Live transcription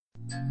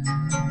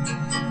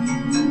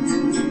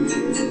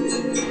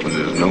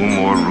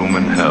room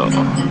in hell.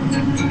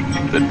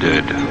 The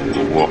dead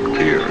will walk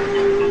here.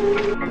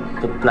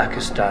 The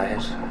blackest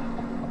eyes.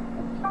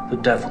 The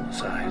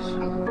devil's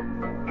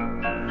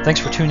eyes. Thanks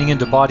for tuning in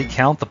to Body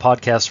Count, the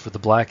podcast for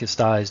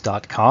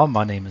theblackesteyes.com.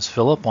 My name is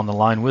Philip. On the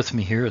line with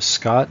me here is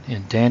Scott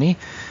and Danny.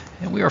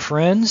 And we are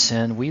friends,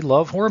 and we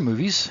love horror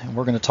movies, and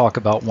we're going to talk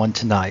about one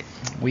tonight.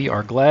 We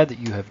are glad that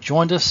you have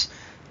joined us,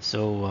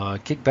 so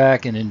kick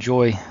back and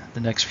enjoy the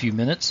next few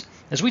minutes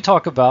as we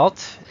talk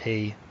about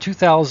a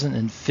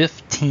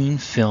 2015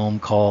 film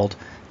called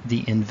The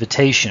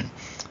Invitation.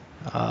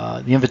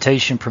 The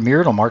Invitation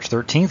premiered on March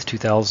 13th,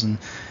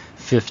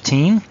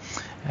 2015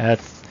 at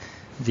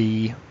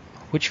the,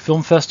 which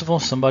film festival?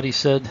 Somebody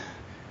said?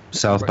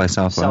 South by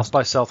Southwest. South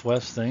by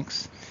Southwest,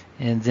 thanks.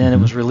 And then it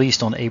was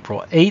released on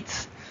April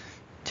 8th,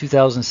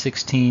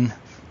 2016,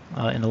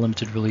 in a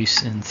limited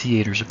release in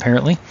theaters,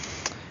 apparently.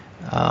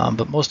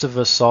 But most of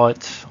us saw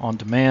it on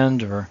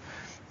demand, or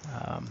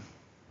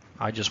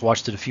I just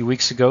watched it a few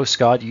weeks ago.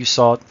 Scott, you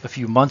saw it a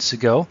few months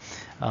ago.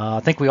 I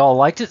think we all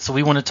liked it, so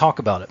we want to talk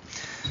about it.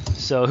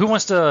 So who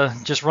wants to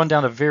just run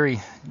down a very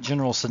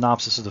general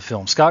synopsis of the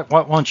film? Scott,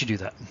 why don't you do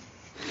that?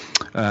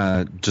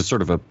 Just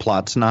sort of a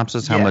plot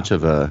synopsis. How much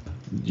of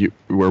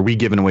were we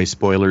giving away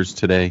spoilers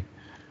today?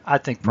 I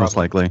think most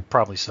likely.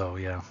 Probably so,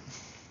 yeah.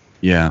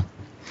 Yeah.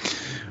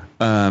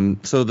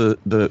 So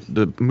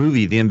the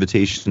movie, The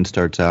Invitation,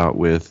 starts out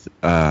with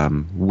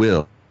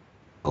Will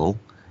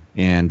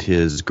and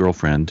his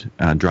girlfriend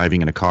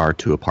driving in a car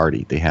to a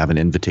party. They have an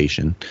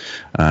invitation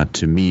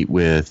to meet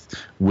with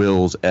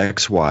Will's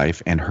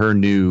ex-wife and her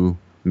new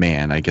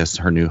man, I guess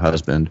her new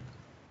husband,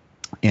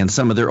 and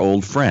some of their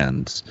old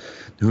friends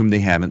whom they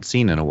haven't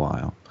seen in a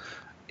while.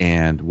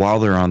 And while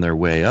they're on their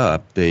way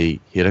up,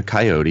 they hit a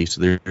coyote. So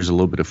there's a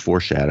little bit of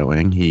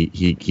foreshadowing. He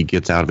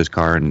gets out of his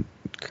car and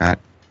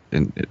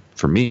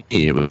for me,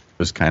 it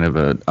was kind of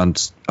an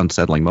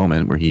unsettling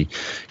moment where he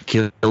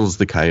kills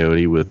the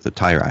coyote with the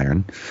tire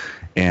iron.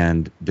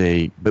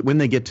 But when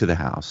they get to the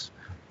house,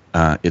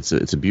 it's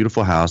a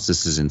beautiful house.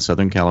 This is in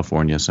Southern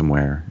California,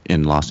 somewhere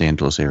in Los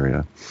Angeles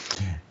area.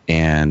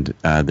 And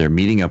they're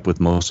meeting up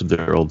with most of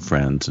their old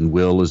friends. And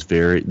Will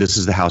this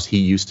is the house he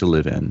used to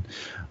live in.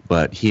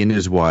 But he and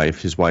his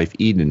wife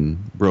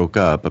Eden, broke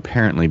up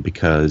apparently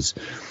because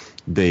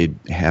they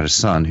had a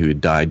son who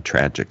had died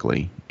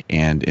tragically.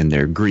 And in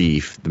their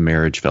grief, the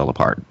marriage fell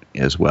apart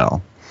as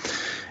well.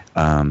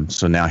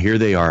 So now here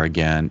they are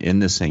again in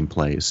the same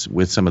place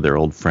with some of their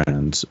old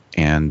friends.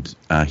 And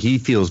he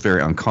feels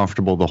very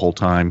uncomfortable the whole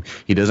time.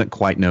 He doesn't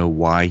quite know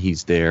why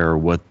he's there or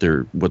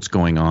what's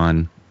going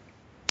on.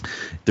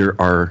 There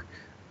are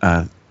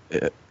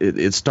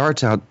it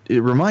starts out,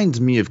 it reminds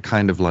me of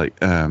kind of like,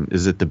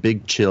 is it The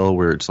Big Chill,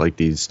 where it's like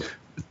these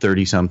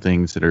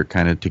 30-somethings that are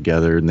kind of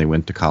together and they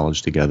went to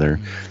college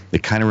together.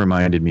 It kind of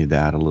reminded me of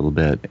that a little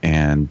bit.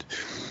 And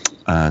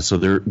so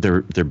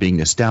they're being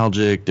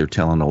nostalgic. They're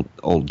telling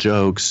old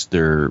jokes.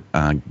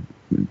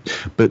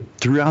 But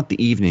throughout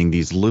the evening,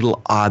 these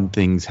little odd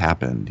things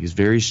happen. These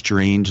very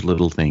strange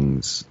little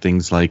things.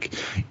 Things like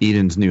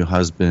Eden's new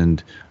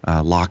husband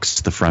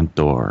locks the front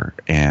door,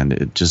 and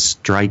it just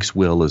strikes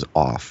Will as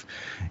off.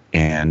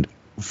 And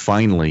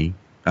finally,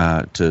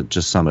 to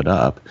just sum it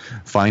up,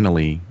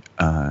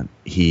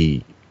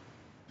 he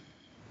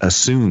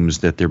assumes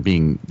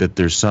that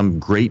there's some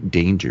great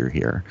danger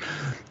here,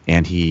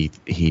 and he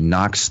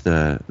knocks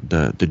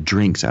the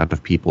drinks out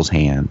of people's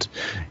hands,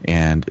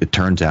 and it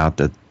turns out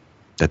that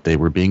they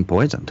were being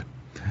poisoned,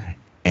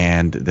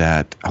 and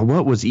that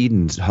what was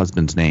Eden's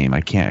husband's name?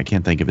 I can't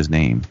think of his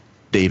name.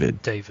 David,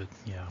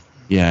 yeah.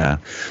 Yeah.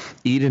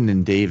 Eden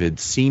and David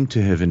seem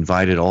to have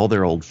invited all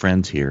their old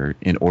friends here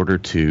in order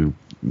to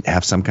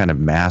have some kind of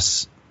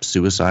mass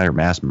suicide or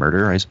mass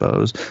murder, I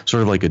suppose,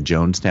 sort of like a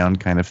Jonestown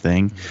kind of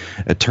thing.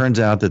 It turns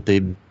out that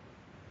they've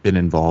been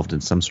involved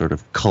in some sort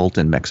of cult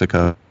in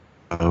Mexico,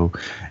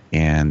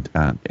 and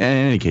in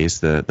any case,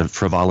 the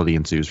frivolity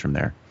ensues from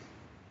there.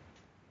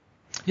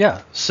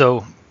 Yeah,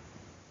 so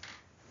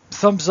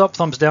thumbs up,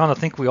 thumbs down. I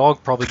think we all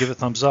probably give it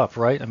thumbs up,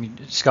 right? I mean,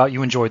 Scott,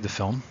 you enjoyed the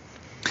film.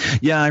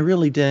 Yeah, I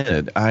really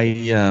did.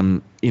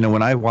 When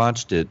I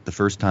watched it the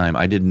first time,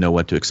 I didn't know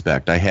what to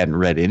expect. I hadn't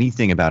read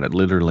anything about it,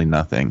 literally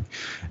nothing.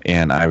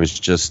 And I was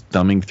just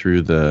flipping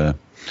through the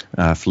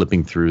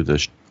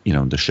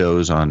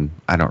shows on,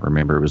 I don't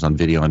remember, it was on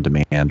Video on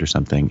Demand or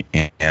something.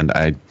 And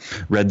I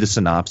read the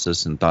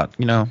synopsis and thought,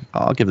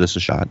 I'll give this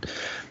a shot.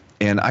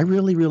 And I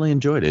really, really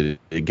enjoyed it.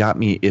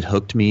 It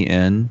hooked me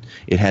in.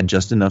 It had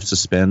just enough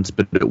suspense,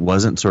 but it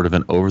wasn't sort of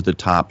an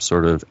over-the-top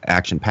sort of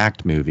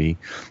action-packed movie.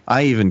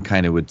 I even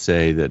kind of would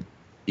say that,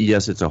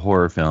 yes, it's a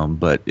horror film,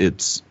 but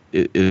it's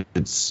maybe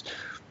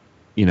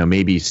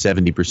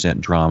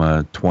 70%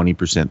 drama,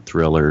 20%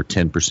 thriller,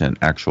 10%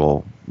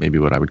 actual, maybe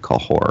what I would call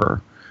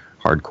horror,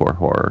 hardcore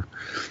horror.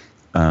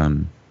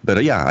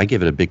 But yeah, I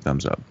give it a big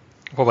thumbs up.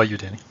 What about you,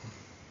 Danny?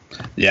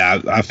 Yeah,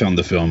 I found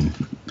the film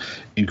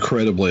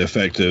incredibly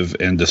effective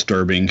and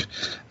disturbing.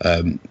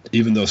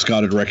 Even though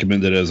Scott had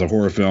recommended it as a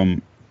horror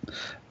film,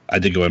 I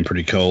did go in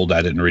pretty cold.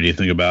 I didn't read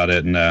anything about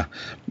it, and I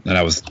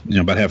was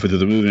about halfway through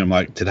the movie. I'm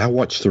like, did I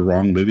watch the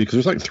wrong movie? Because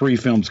there's like 3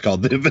 films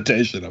called The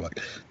Invitation. I'm like,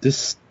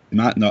 this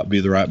might not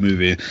be the right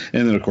movie.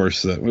 And then of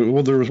course, there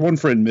was one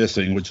friend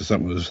missing, which is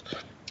something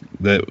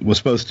that was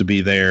supposed to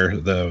be there,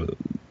 the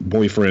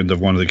boyfriend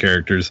of one of the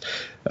characters.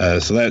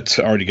 So that's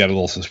already got a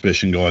little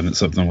suspicion going that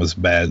something was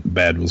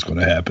bad was going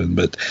to happen.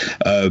 But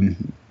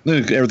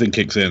everything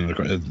kicks in.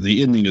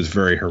 The ending is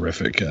very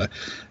horrific,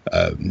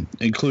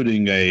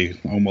 including a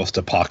almost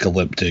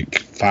apocalyptic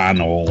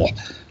final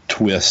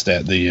twist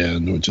at the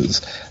end, which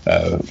is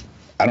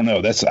I don't know.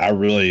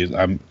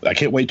 I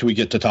can't wait till we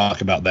get to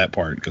talk about that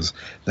part, because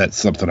that's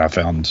something I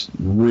found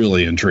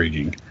really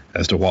intriguing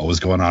as to what was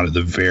going on at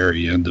the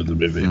very end of the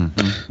movie.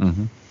 Mm-hmm,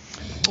 mm-hmm.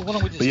 Well, why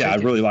don't we just I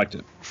really liked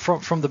it.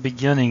 From the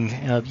beginning.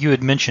 You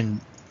had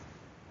mentioned,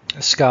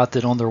 Scott,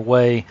 that on their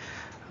way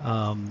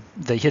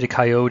they hit a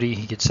coyote.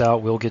 He gets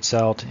out, Will gets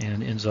out,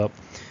 and ends up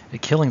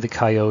killing the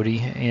coyote.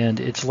 And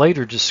it's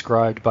later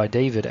described by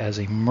David as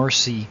a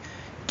mercy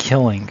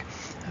killing.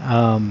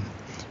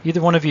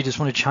 Either one of you just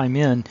want to chime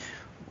in.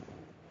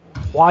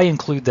 Why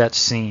include that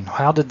scene?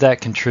 How did that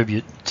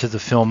contribute to the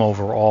film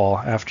overall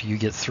after you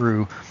get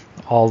through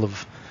all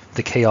of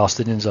the chaos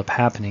that ends up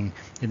happening,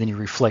 and then you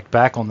reflect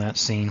back on that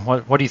scene?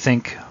 What do you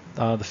think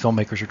the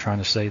filmmakers are trying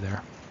to say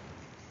there?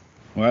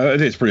 Well, I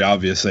think it's pretty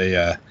obvious.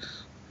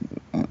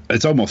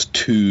 It's almost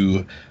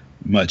too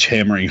much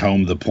hammering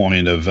home the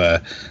point of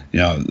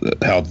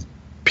how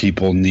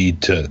people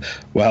need to.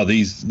 Well,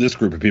 this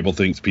group of people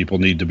thinks people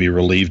need to be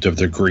relieved of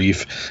their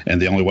grief,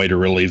 and the only way to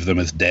relieve them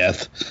is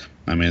death.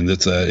 I mean,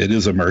 it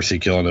is a mercy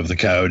killing of the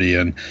coyote,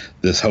 and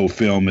this whole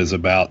film is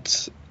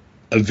about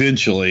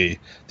eventually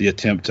the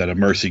attempt at a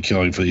mercy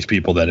killing for these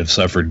people that have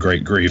suffered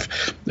great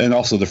grief, and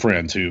also the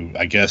friends who,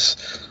 I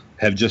guess,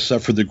 have just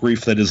suffered the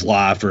grief that is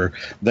life, or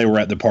they were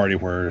at the party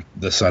where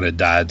the son had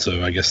died,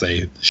 so I guess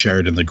they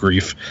shared in the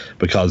grief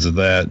because of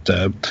that.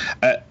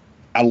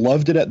 I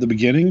loved it at the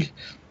beginning,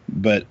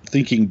 but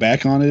thinking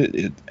back on it,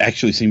 it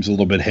actually seems a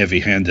little bit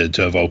heavy-handed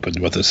to have opened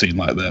with a scene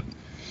like that.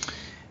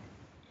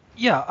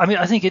 Yeah, I mean,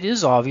 I think it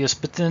is obvious,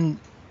 but then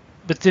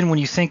when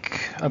you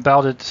think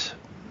about it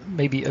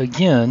maybe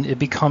again, it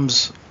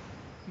becomes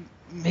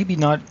maybe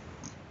not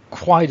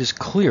quite as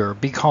clear,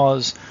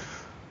 because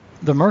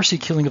the mercy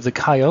killing of the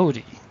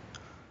coyote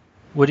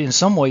would in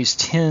some ways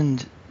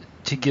tend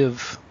to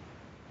give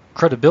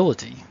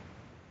credibility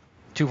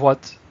to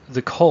what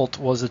the cult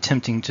was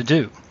attempting to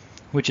do,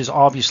 which is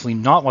obviously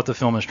not what the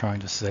film is trying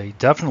to say,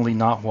 definitely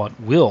not what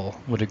Will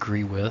would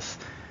agree with.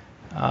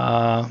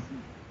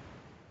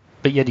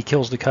 But yet he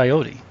kills the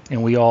coyote,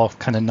 and we all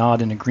kind of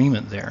nod in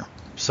agreement there.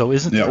 So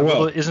isn't there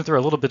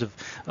a little bit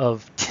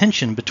of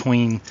tension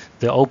between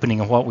the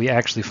opening and what we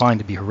actually find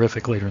to be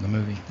horrific later in the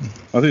movie?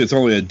 I think it's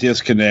only a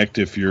disconnect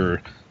if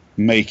you're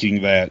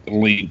making that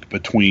link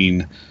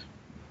between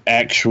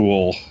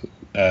actual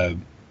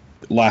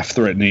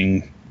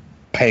life-threatening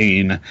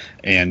pain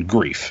and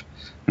grief.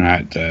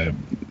 Right?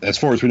 As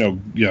far as we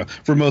know,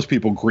 for most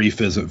people, grief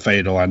isn't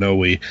fatal. I know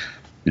we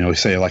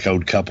say like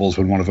old couples,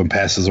 when one of them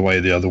passes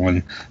away, the other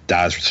one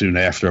dies soon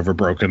after of a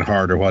broken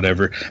heart or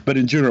whatever. But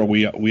in general,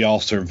 we all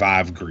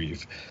survive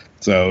grief.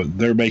 So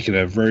they're making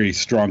a very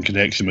strong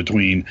connection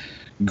between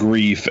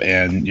grief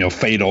and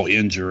fatal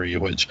injury,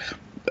 which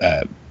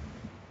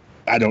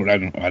I don't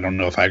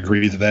know if I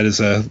agree that is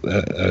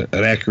an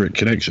accurate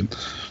connection.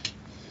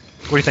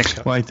 What do you think,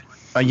 Scott? Well,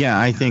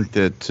 I think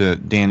that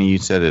Danny, you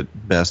said it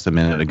best a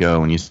minute ago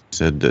when you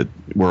said that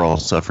we're all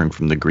suffering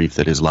from the grief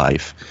that is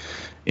life.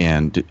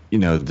 And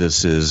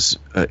this is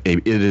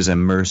it is a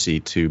mercy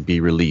to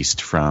be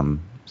released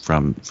from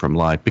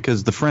life,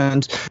 because the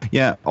friends,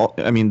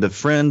 the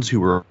friends who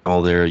were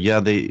all there,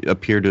 they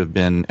appear to have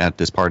been at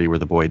this party where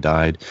the boy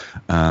died,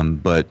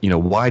 but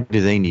why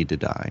do they need to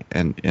die?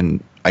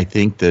 And I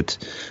think that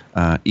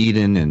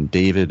Eden and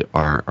David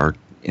are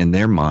in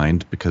their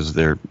mind, because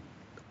they're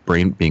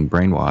being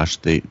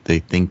brainwashed. They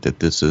think that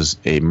this is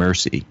a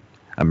mercy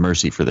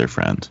for their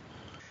friend.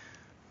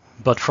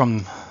 But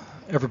from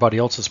everybody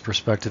else's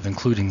perspective,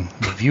 including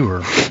the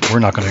viewer, we're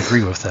not going to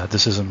agree with that.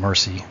 This isn't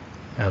mercy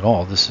at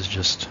all. This is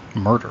just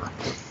murder,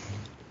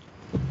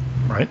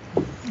 right?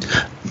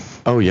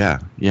 Oh yeah.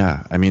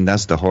 I mean,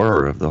 that's the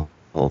horror of the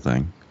whole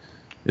thing.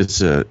 It's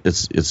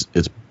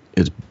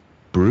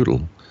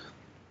brutal.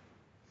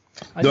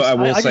 I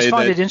just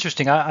find it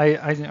interesting.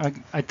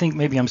 I think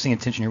maybe I'm seeing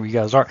tension here where you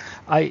guys are.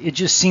 It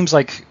just seems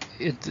like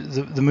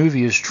the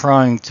movie is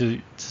trying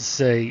to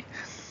say,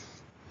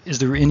 is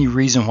there any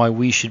reason why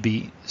we should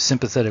be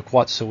sympathetic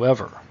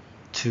whatsoever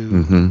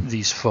to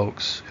these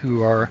folks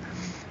who are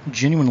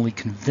genuinely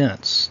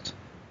convinced?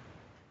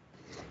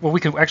 Well, we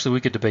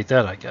could debate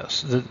that, I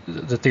guess,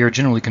 that they are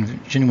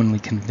genuinely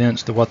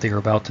convinced that what they are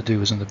about to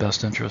do is in the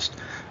best interest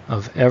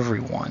of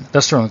everyone.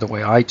 That's certainly the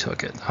way I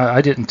took it.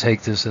 I didn't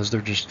take this as they're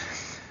just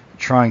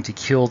trying to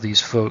kill these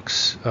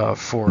folks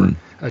for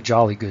a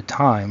jolly good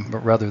time, but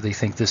rather they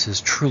think this is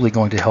truly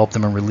going to help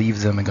them and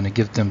relieve them and going to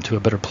get them to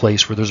a better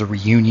place where there's a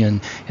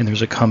reunion and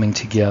there's a coming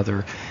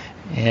together.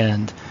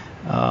 And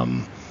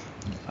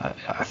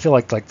I feel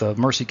like the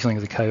mercy killing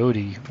of the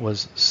coyote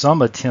was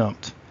some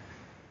attempt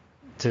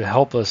to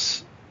help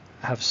us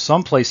have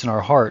some place in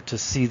our heart to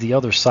see the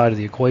other side of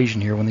the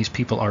equation here when these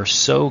people are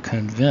so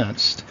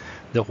convinced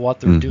that what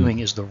they're doing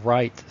is the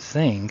right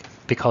thing,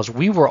 because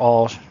we were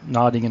all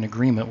nodding in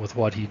agreement with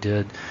what he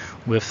did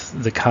with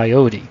the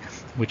coyote,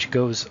 which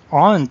goes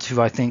on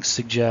to, I think,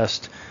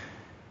 suggest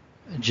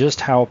just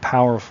how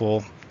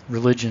powerful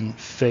religion,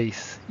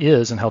 faith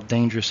is, and how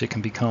dangerous it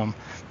can become.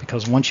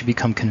 Because once you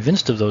become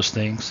convinced of those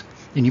things,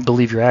 and you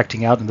believe you're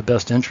acting out in the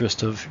best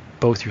interest of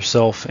both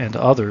yourself and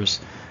others,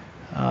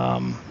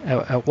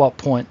 at what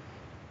point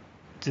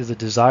do the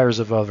desires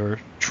of others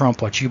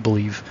trump what you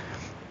believe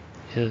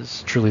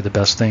is truly the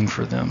best thing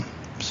for them?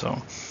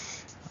 So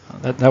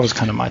that was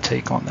kind of my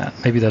take on that.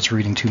 Maybe that's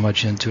reading too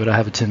much into it. I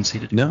have a tendency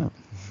to do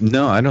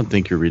No, I don't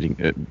think you're reading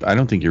it. I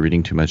don't think you're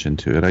reading too much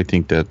into it. I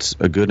think that's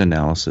a good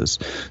analysis.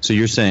 So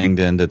you're saying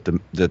then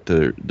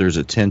that there's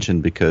a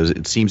tension because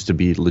it seems to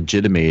be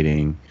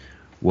legitimating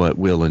what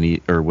Will and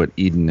what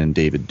Eden and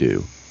David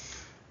do.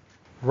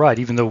 Right,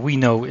 even though we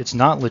know it's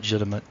not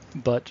legitimate,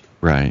 but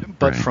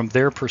from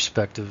their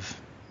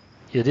perspective,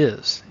 it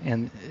is.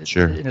 And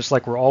and it's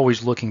like we're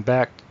always looking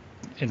back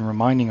and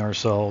reminding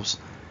ourselves,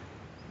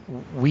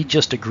 we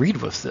just agreed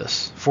with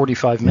this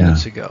 45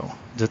 minutes ago,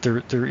 that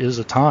there is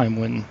a time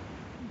when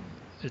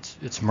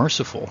it's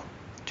merciful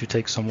to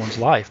take someone's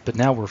life, but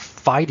now we're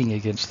fighting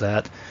against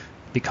that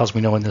because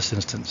we know in this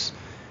instance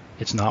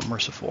it's not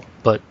merciful.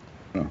 But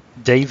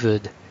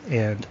David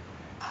and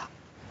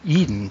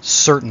Eden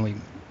certainly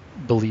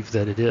believe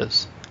that it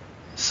is.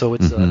 So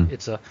it's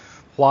a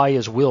why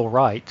is Will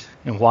right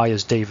and why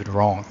is David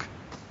wrong?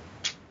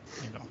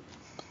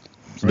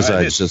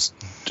 Besides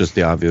just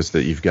the obvious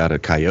that you've got a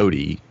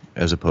coyote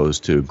as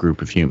opposed to a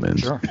group of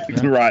humans. Sure.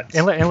 Yeah. Right.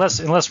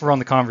 Unless we're on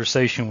the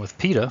conversation with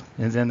PETA,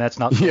 and then that's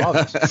not so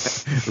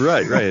obvious.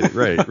 Right.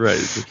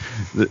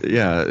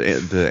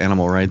 The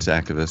animal rights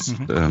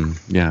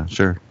activists.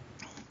 Sure.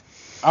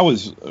 I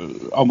was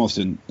almost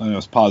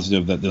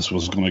positive that this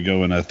was going to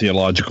go in a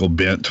theological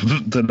bent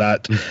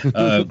tonight.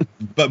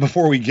 But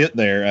before we get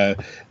there,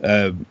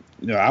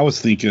 I was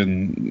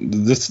thinking,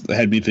 this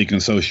had me thinking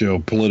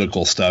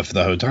socio-political stuff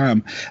the whole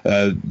time.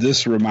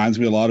 This reminds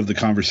me a lot of the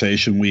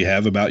conversation we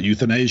have about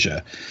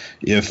euthanasia.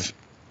 If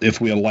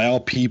we allow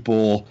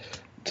people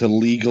to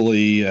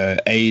legally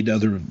aid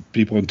other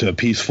people into a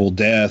peaceful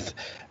death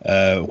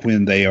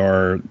when they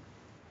are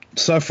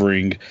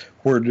suffering,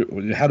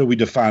 how do we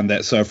define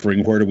that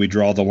suffering? Where do we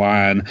draw the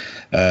line?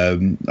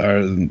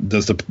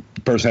 Does the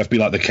person have to be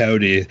like the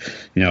coyote,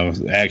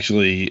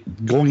 actually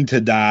going to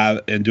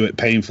die and do it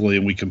painfully,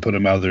 and we can put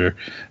them out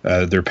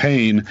of their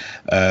pain?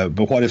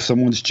 But what if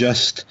someone's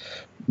just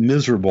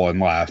miserable in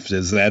life?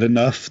 Is that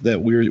enough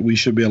that we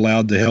should be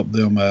allowed to help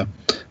them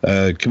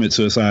commit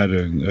suicide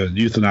and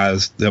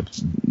euthanize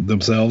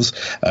themselves?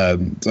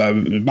 So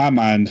in my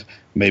mind,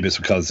 maybe it's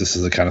because this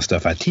is the kind of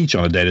stuff I teach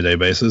on a day-to-day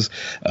basis.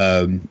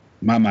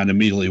 My mind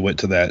immediately went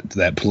to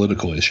that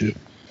political issue.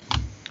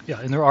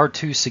 Yeah, and there are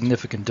two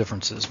significant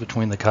differences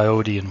between the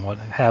coyote and what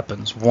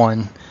happens.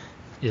 One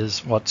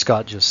is what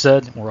Scott just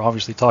said. We're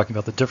obviously talking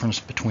about the difference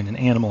between an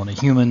animal and a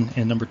human.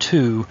 And number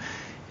two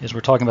is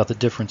we're talking about the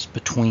difference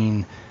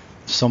between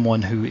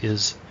someone who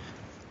is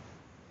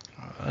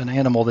an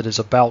animal that is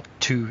about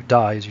to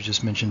die, as you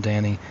just mentioned,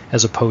 Danny,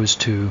 as opposed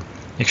to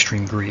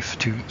extreme grief.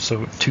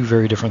 Two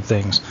very different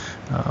things.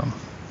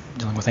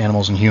 Dealing with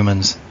animals and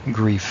humans,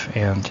 grief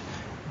and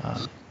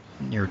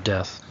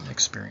near-death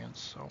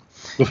experience.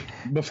 So,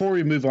 before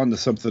we move on to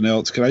something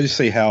else, can I just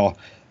say how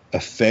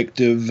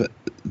effective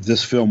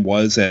this film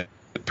was at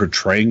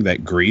portraying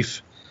that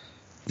grief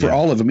for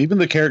all of them, even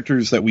the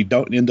characters that we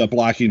don't end up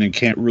liking and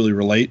can't really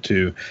relate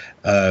to.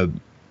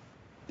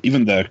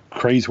 Even the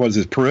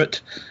crazy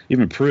Pruitt,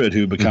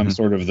 who becomes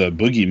sort of the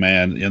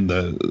boogeyman in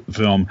the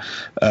film.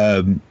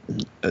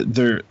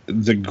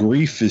 The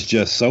grief is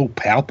just so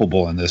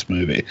palpable in this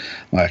movie.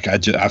 Like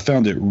I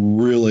found it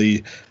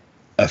really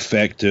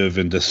effective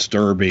and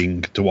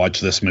disturbing to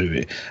watch this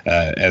movie.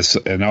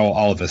 And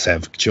all of us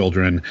have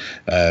children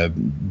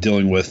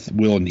dealing with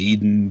Will and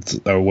Eden's,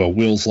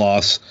 Will's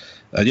loss.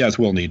 It's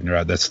Will and Eden,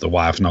 right? That's the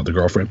wife, not the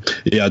girlfriend.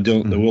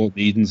 The Will and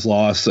Eden's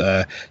loss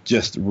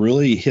just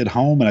really hit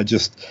home, and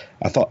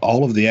I thought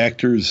all of the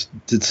actors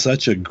did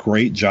such a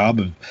great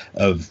job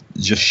of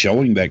just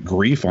showing that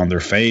grief on their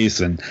face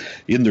and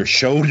in their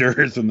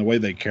shoulders and the way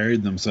they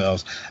carried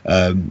themselves.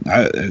 I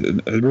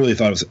really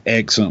thought it was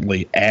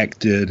excellently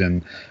acted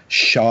and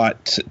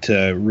shot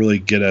to really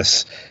get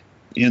us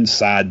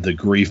inside the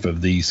grief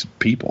of these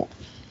people.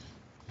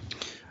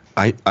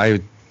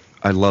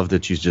 I love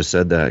that you just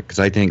said that, because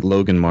I think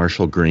Logan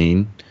Marshall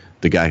Green,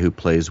 the guy who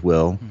plays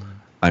Will,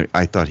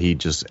 I thought he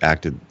just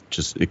acted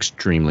just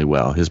extremely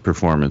well. His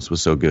performance was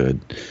so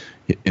good.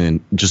 And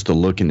just the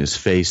look in his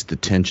face, the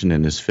tension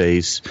in his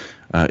face,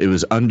 it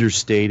was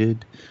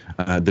understated.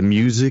 The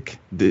music,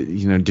 did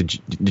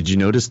you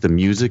notice the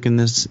music in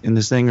this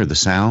thing, or the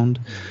sound?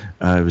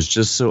 It was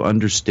just so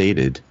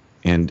understated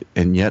and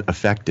yet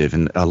effective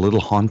and a little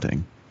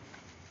haunting.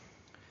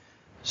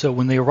 So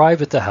when they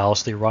arrive at the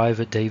house, they arrive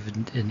at David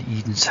and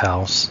Eden's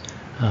house.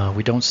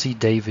 We don't see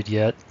David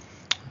yet.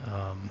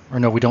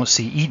 We don't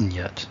see Eden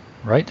yet,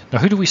 right? Now,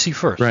 who do we see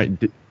first? Right.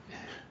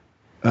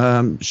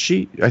 Doesn't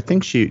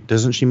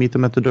she meet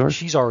them at the door?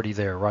 She's already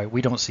there, right?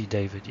 We don't see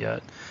David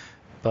yet.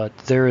 But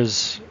there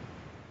is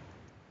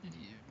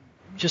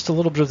just a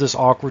little bit of this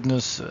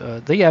awkwardness.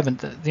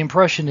 The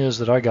impression is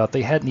that I got,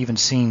 they hadn't even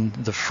seen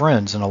the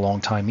friends in a long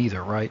time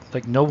either, right?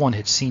 Like no one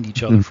had seen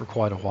each other for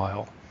quite a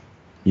while.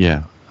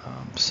 Yeah.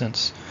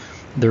 Since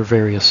their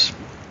various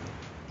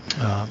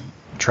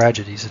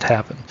tragedies had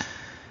happened.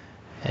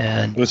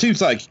 And well, it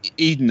seems like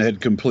Eden had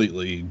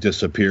completely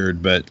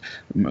disappeared, but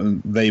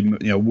they,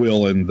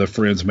 Will and the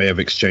friends may have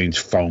exchanged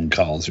phone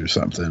calls or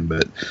something.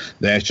 But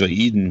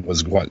Eden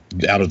was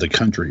out of the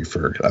country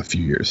for a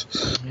few years.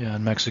 Yeah,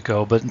 in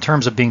Mexico. But in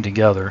terms of being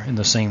together in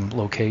the same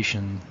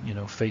location,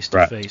 face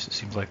to face, it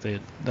seems like that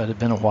had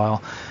been a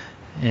while.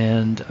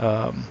 And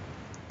all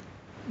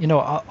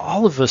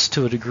of us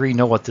to a degree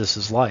know what this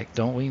is like,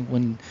 don't we?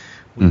 When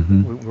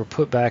we're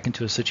put back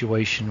into a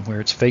situation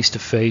where it's face to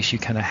face, you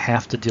kind of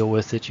have to deal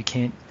with it. You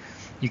can't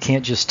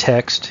just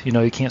text. You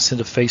can't send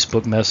a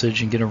Facebook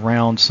message and get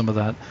around some of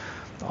that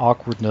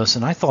awkwardness.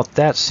 And I thought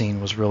that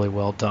scene was really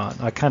well done.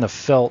 I kind of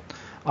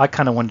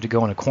wanted to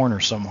go in a corner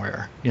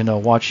somewhere,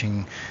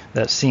 watching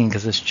that scene,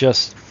 because it's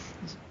just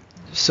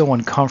so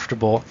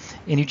uncomfortable.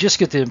 And you just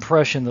get the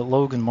impression that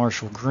Logan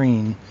Marshall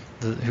Green,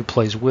 who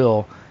plays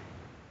Will,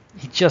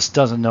 he just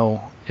doesn't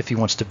know if he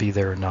wants to be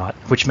there or not,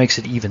 which makes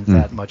it even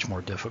that much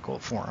more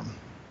difficult for him.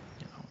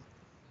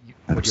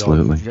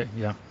 Absolutely.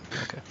 Yeah.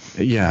 Okay.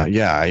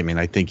 Yeah. I mean,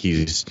 I think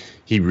he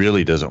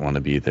really doesn't want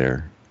to be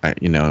there.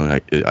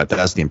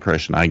 That's the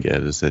impression I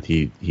get, is that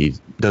he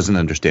doesn't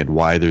understand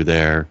why they're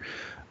there.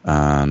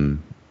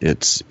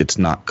 It's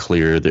not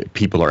clear that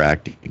people are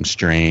acting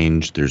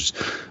strange. There's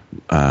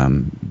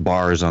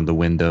bars on the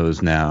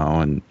windows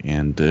now, and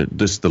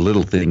just the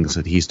little things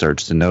that he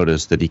starts to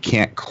notice that he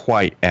can't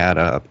quite add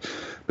up.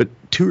 But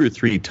 2 or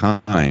 3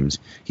 times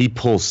he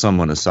pulls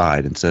someone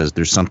aside and says,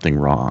 "There's something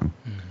wrong.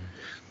 Mm-hmm.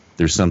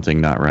 There's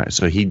something not right."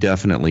 So he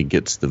definitely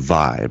gets the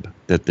vibe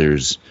that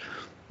this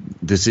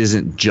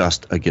isn't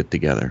just a get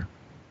together.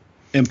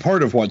 And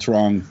part of what's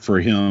wrong for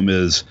him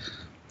is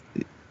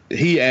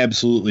he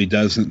absolutely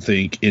doesn't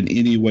think in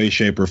any way,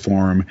 shape, or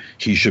form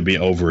he should be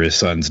over his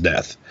son's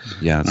death.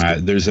 Yeah,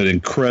 there's an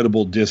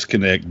incredible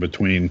disconnect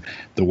between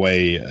the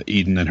way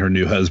Eden and her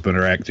new husband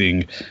are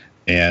acting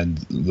and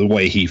the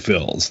way he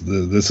feels.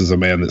 This is a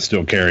man that's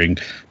still carrying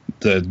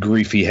the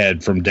grief he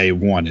had from day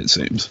one, it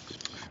seems.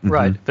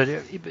 Right, but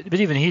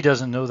even he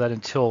doesn't know that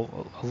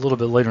until a little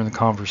bit later in the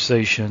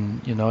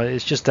conversation.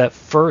 It's just that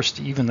first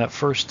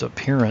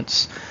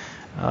appearance.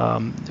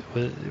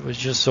 It was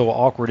just so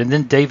awkward. And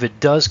then David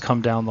does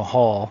come down the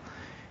hall,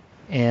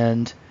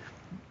 and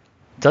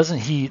doesn't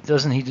he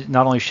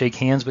not only shake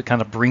hands but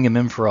kind of bring him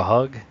in for a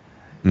hug?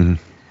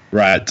 Mm-hmm.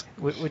 Right.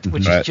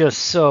 Which is just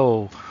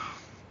so,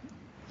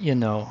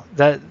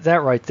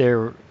 that right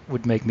there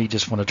would make me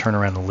just want to turn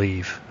around and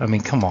leave. I mean,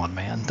 come on,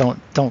 man.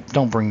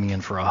 Don't bring me in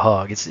for a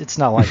hug. It's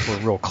not like we're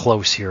real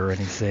close here or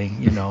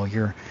anything.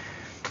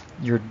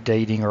 You're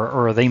dating,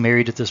 or are they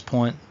married at this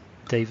point?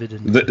 David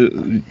and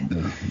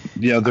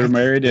they're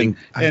married,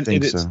 I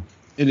think so.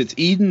 And it's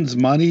Eden's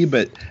money,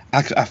 but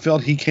I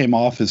felt he came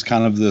off as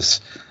kind of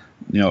this,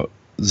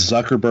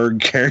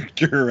 Zuckerberg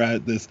character,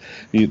 right?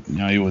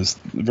 He was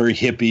very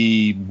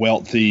hippie,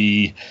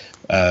 wealthy,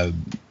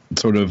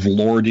 sort of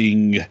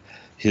lording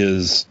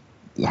his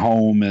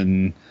home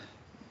and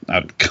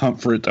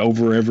comfort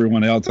over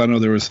everyone else. I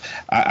know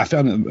I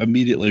found him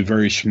immediately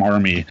very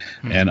smarmy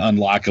and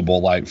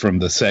unlikable, like from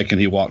the second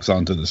he walks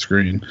onto the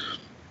screen.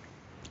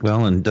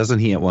 Well, and doesn't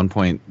he at one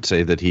point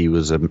say that he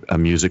was a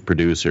music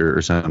producer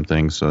or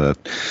something? So that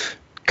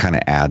kind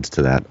of adds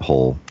to that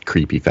whole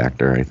creepy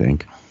factor, I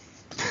think.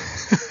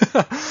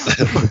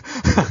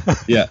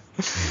 Yeah.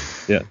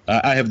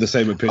 I have the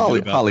same opinion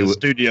about Hollywood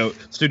studio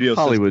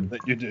Hollywood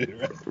that you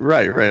do.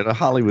 Right. A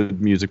Hollywood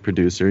music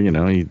producer.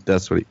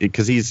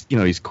 Because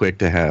he's quick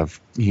to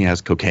have. He has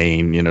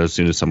cocaine. As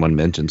soon as someone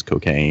mentions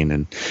cocaine,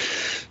 and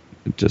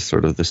just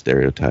sort of the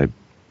stereotype.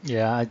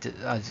 Yeah,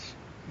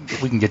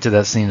 we can get to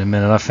that scene in a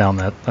minute. I found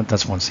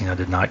that's one scene I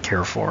did not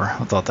care for.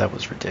 I thought that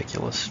was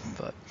ridiculous.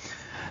 But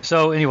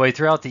so anyway,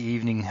 throughout the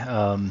evening,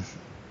 I'm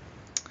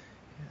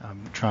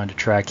trying to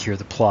track here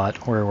the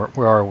plot.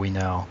 Where are we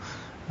now?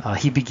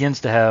 He begins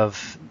to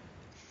have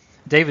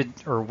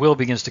Will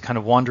begins to kind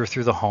of wander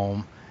through the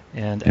home,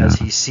 and as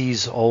he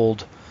sees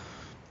old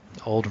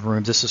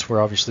rooms, this is where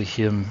obviously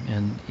him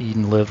and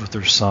Eden lived with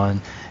their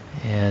son.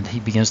 And he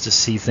begins to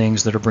see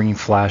things that are bringing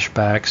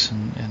flashbacks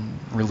and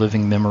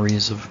reliving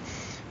memories of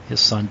his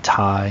son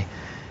Ty,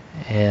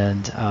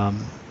 and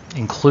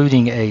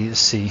including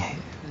he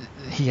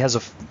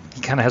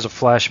kind of has a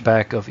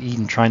flashback of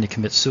Eden trying to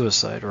commit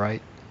suicide,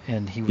 right?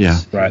 And he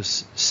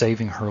was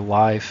saving her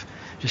life.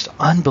 Just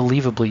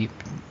unbelievably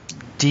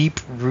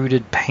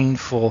deep-rooted,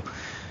 painful,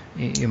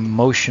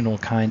 emotional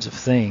kinds of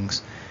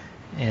things.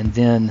 And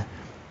then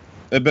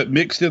But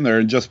mixed in there,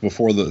 and just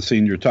before the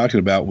scene you're talking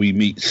about, we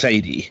meet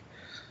Sadie,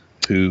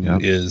 who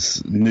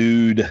is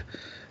nude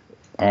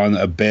on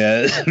a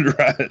bed,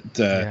 right?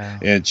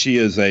 And she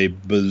is a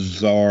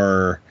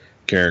bizarre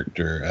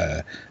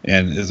character,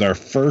 and is our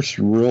first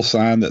real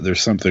sign that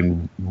there's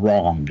something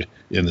wrong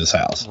in this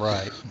house.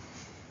 Right.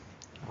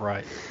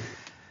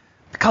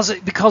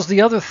 Because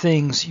the other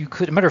things you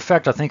could, matter of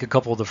fact, I think a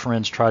couple of the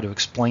friends try to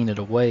explain it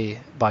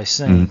away by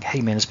saying,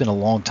 hey man, it's been a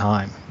long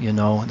time,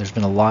 there's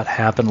been a lot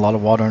happened, a lot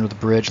of water under the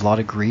bridge, a lot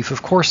of grief.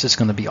 Of course it's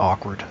going to be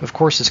awkward. Of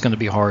course it's going to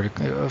be hard.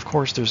 Of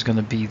course there's going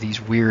to be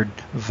these weird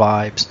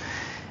vibes.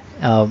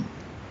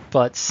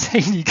 But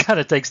Sadie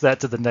kind of takes that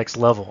to the next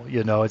level,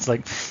 It's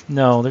like,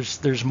 no,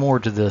 there's more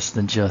to this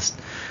than just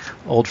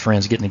old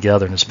friends getting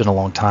together and it's been a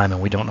long time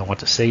and we don't know what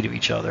to say to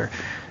each other.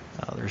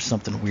 There's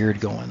something weird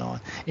going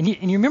on. And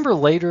you remember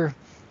later,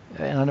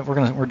 and I know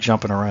we're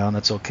jumping around,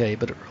 that's okay,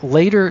 but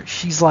later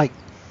she's like,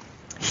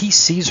 he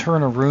sees her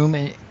in a room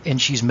and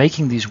she's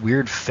making these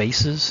weird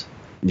faces.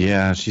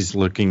 Yeah, she's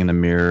looking in the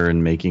mirror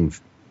and making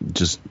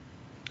just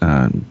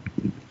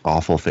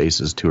awful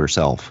faces to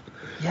herself.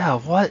 Yeah,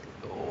 what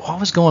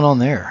was going on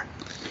there?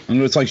 I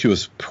know, it's like she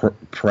was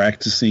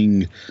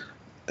practicing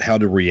how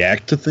to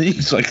react to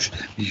things, like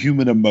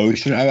human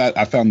emotion.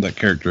 I found that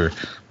character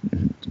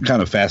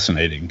kind of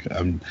fascinating.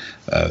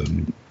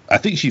 I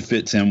think she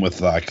fits in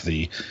with like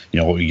the,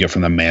 what we get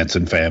from the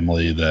Manson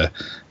family.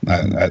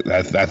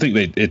 I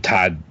think it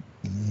tied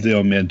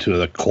them into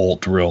the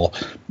cult real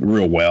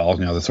well.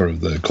 The sort of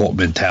the cult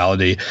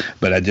mentality.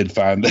 But I did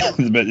find that,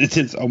 but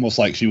it's almost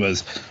like she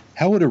was.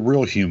 How would a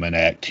real human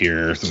act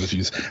here? So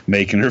she's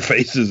making her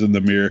faces in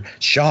the mirror.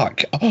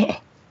 Shock. Oh.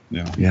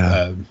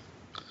 Yeah.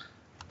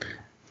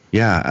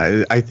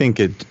 I think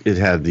it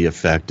had the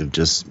effect of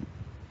just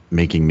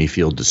making me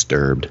feel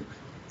disturbed.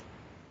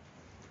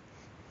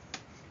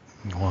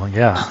 Well,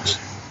 yeah.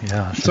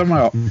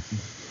 Somehow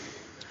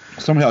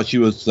she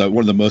was one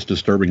of the most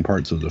disturbing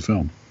parts of the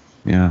film.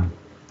 Yeah.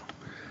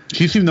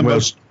 She seemed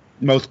the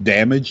most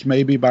damaged,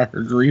 maybe, by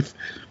her grief.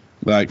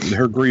 Like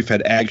her grief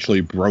had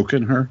actually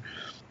broken her.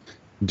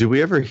 Do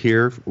we ever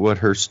hear what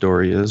her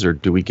story is, or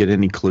do we get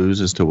any clues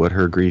as to what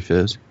her grief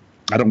is?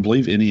 I don't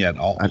believe any at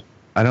all.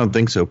 I don't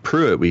think so.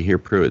 We hear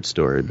Pruitt's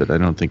story, but I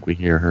don't think we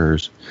hear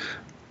hers.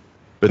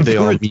 But they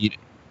all meet.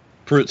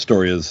 Pruitt's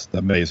story is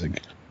amazing.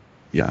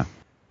 Yeah.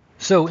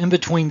 So in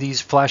between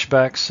these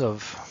flashbacks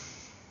of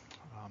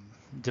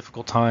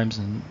difficult times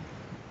and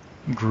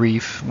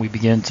grief, we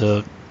begin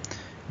to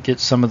get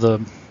some of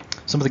the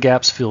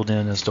gaps filled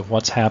in as to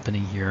what's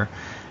happening here.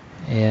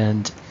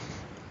 And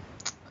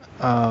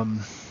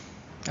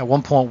at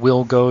one point,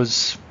 Will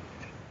goes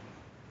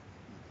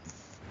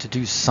to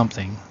do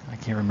something. I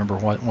can't remember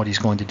what he's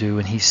going to do,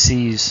 and he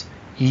sees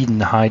Eden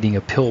hiding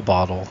a pill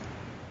bottle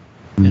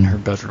in her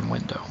bedroom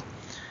window.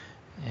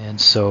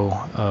 And so,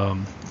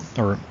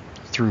 or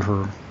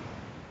through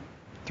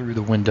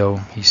the window,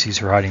 he sees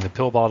her hiding the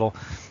pill bottle.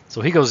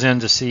 So he goes in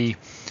to see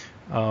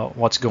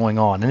what's going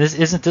on. And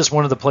isn't this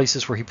one of the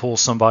places where he pulls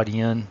somebody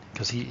in?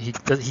 Because he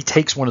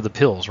takes one of the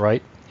pills,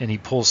 right? And he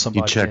pulls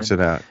somebody in. He checks it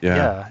out, yeah.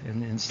 Yeah,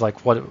 and it's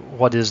like,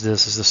 what is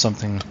this? Is this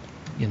something,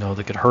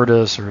 that could hurt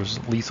us, or is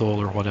it lethal,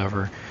 or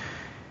whatever?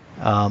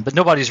 But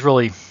nobody's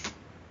really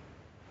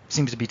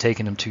seems to be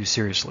taking him too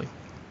seriously.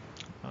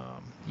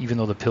 Even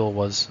though the pill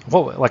was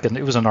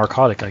it was a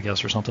narcotic, I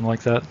guess, or something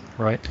like that,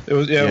 right? It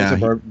was it was a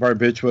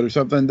barbiturate or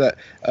something. That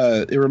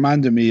it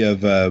reminded me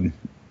of the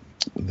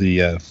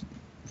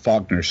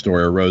Faulkner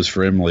story, or Rose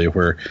for Emily,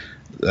 where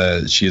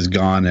she has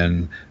gone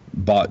and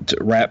bought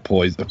rat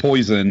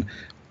poison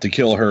to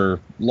kill her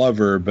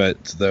lover,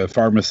 but the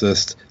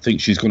pharmacist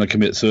thinks she's going to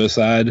commit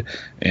suicide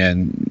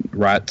and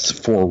writes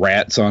 4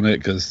 rats on it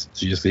because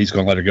he's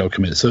going to let her go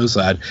commit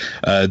suicide.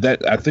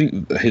 That I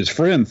think his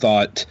friend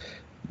thought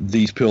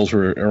these pills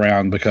were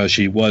around because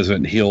she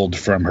wasn't healed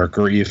from her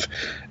grief,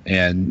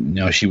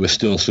 and she was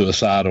still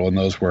suicidal, and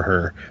those were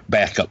her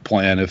backup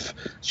plan if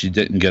she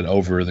didn't get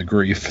over the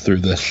grief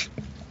through this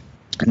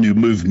new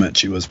movement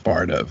she was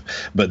part of.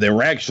 But they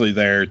were actually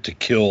there to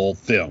kill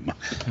them.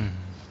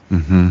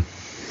 Mm-hmm.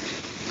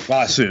 Well,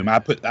 I assume I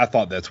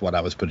thought that's what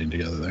I was putting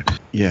together there.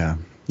 Yeah.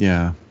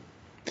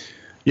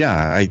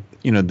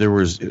 There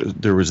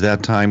was that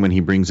time when he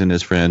brings in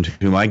his friend,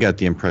 whom I got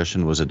the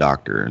impression was a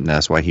doctor, and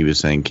that's why he was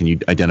saying, "Can you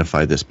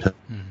identify this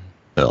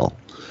pill?"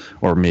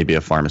 Or maybe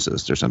a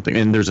pharmacist or something.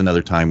 And there's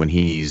another time when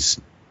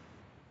he's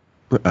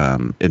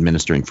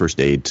administering first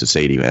aid to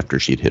Sadie after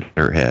she'd hit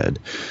her head.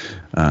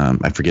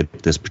 I forget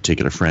this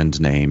particular friend's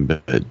name,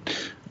 but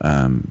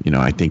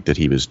I think that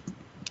he was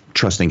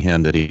trusting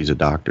him that he's a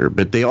doctor.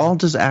 But they all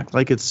just act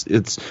like it's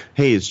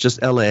just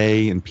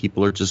L.A. and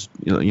people are just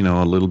a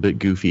little bit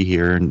goofy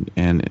here,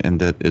 and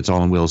that it's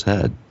all in Will's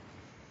head.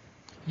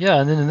 Yeah,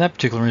 and then in that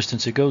particular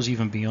instance, it goes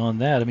even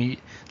beyond that. I mean,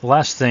 the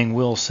last thing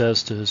Will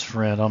says to his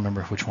friend, I don't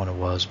remember which one it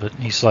was, but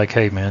he's like,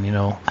 "Hey,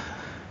 man,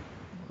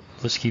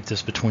 let's keep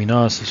this between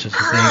us. It's just a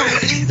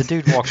thing." The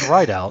dude walks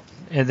right out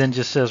and then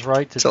just says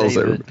right to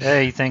David,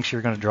 "Hey, he thinks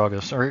you're going to drug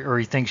us," or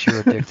he thinks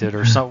you're addicted,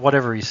 or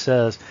whatever he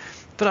says.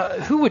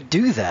 But who would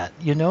do that?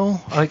 You know,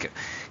 like,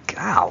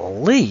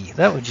 golly,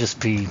 that would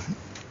just be.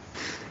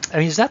 I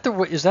mean, is that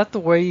the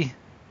way,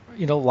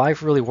 you know,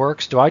 life really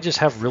works? Do I just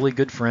have really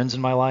good friends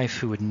in my life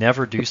who would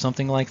never do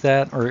something like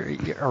that, or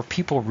are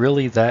people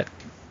really that,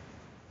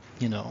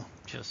 you know,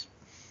 just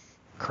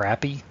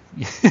crappy?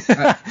 You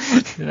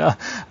know,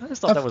 I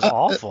just thought that was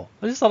awful.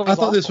 I just thought it was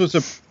awful. This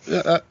was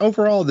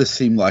overall, this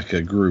seemed like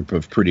a group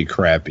of pretty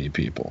crappy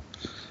people.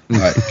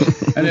 Like,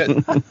 and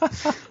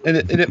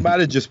it might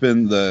have just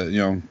been the, you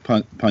know,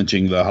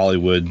 punching the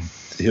Hollywood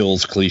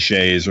Hills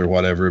cliches or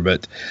whatever,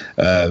 but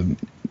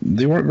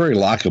they weren't very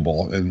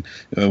likable. And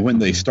when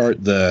they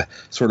start the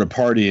sort of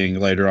partying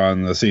later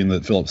on, the scene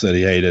that Philip said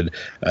he hated,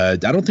 I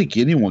don't think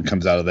anyone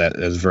comes out of that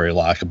as very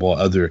likable.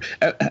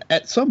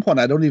 At some point,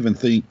 I don't even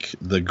think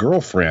the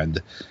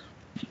girlfriend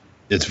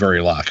is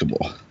very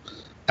likable.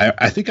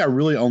 I think I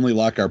really only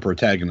like our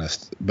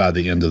protagonist by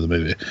the end of the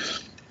movie.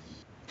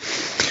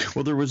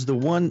 Well, there was the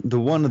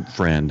one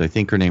friend, I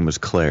think her name was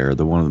Claire,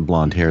 the one with the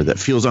blonde hair,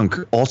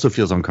 that also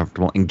feels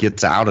uncomfortable and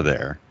gets out of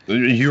there.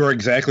 You are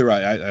exactly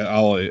right.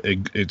 I'll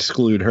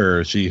exclude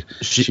her. She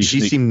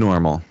seemed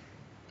normal.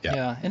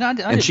 Yeah,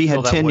 and she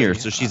had tenure,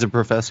 so she's a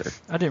professor.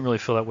 I didn't really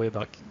feel that way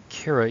about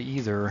Kara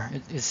either.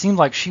 It seemed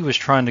like she was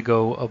trying to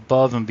go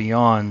above and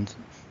beyond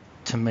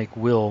to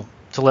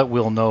let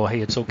Will know, hey,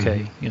 it's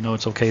okay. Mm-hmm. You know,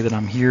 it's okay that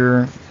I'm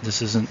here.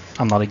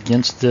 I'm not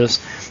against this.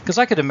 Because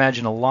I could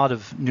imagine a lot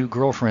of new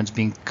girlfriends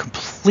being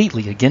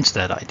completely against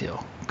that idea.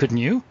 Couldn't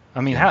you?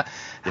 I mean,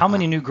 how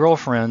many new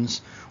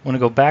girlfriends want to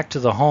go back to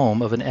the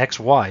home of an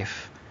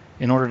ex-wife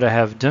in order to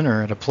have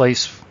dinner at a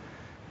place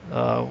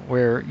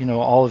where, you know,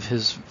 all of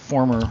his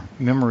former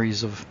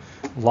memories of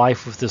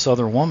life with this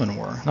other woman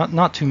were?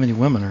 Not too many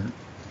women are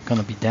going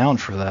to be down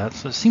for that.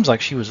 So it seems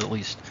like she was at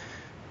least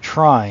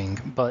trying,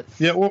 but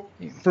yeah, well,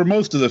 for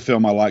most of the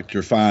film I liked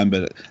her fine,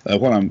 but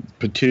what I'm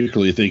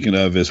particularly thinking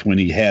of is when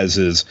he has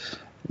his,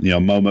 you know,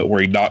 moment where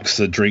he knocks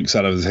the drinks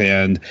out of his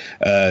hand.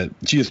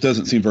 She just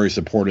doesn't seem very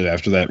supportive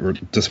after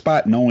that,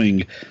 despite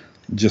knowing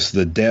just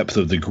the depth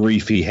of the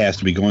grief he has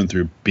to be going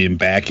through being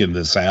back in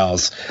this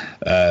house.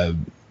 There's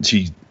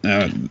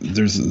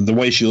the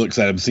way she looks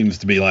at him seems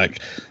to be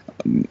like,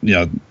 you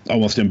know,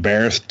 almost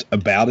embarrassed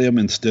about him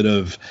instead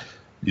of,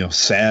 you know,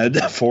 sad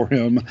for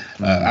him.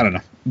 I don't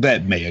know.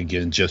 That may,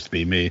 again, just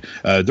be me.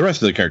 The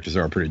rest of the characters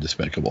are pretty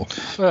despicable.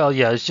 Well,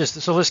 yeah, it's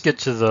just... So let's get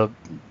to the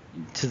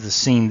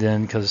scene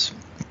then, because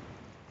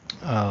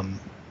the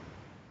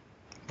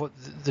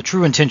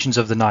true intentions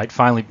of the night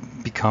finally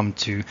become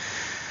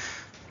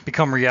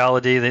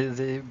reality.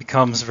 It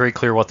becomes very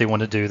clear what they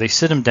want to do. They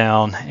sit him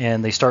down,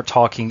 and they start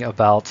talking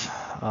about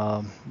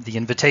the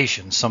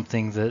invitation,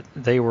 something that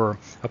they were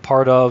a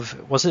part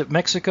of. Was it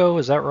Mexico?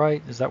 Is that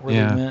right? Is that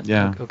where they went?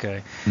 Yeah.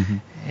 Okay. Mm-hmm.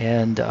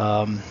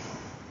 And...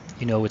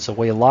 you know, it's a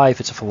way of life,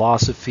 it's a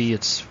philosophy,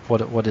 it's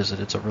what is it?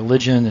 It's a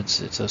religion,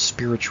 it's a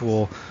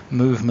spiritual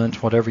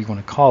movement, whatever you want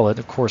to call it.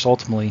 Of course,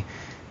 ultimately,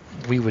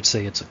 we would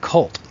say it's a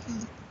cult.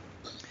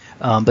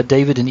 But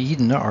David and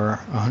Eden are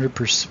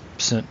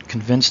 100%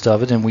 convinced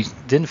of it, and we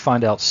then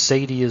find out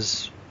Sadie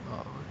is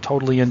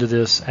totally into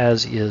this,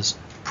 as is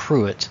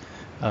Pruitt,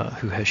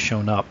 who has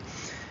shown up.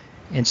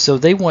 And so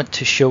they want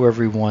to show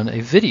everyone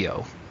a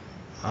video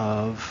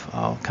of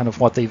kind of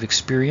what they've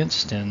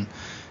experienced, and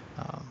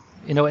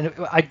you know, and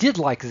I did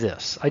like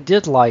this. I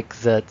did like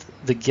that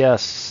the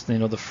guests, you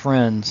know, the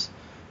friends,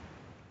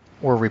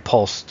 were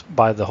repulsed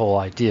by the whole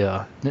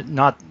idea.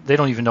 They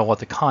don't even know what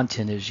the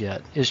content is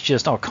yet. It's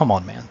just, oh, come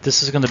on, man.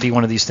 This is going to be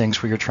one of these things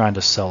where you're trying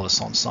to sell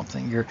us on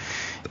something.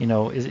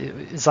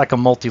 It's like a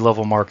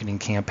multi-level marketing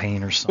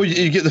campaign or something. Well,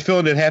 you get the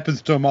feeling it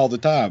happens to them all the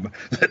time.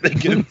 They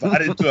get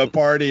invited to a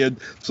party and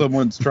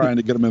someone's trying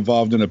to get them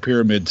involved in a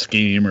pyramid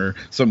scheme or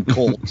some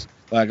cult.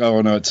 Like,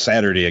 oh no, it's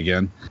Saturday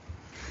again.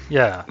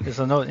 Yeah,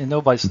 so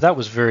that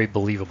was very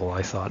believable,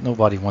 I thought.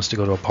 Nobody wants to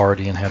go to a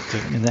party and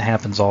that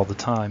happens all the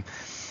time.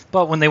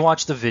 But when they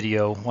watch the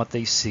video, what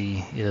they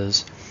see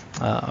is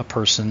a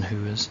person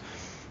who is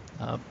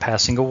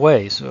passing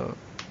away, so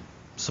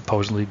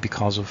supposedly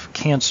because of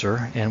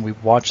cancer, and we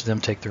watch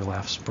them take their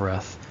last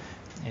breath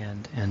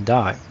and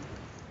die,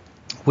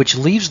 which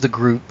leaves the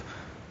group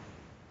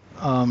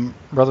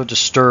rather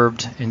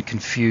disturbed and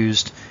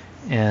confused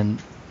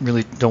and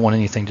really don't want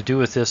anything to do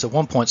with this. At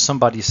one point,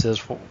 somebody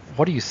says, well,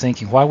 "What are you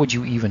thinking? Why would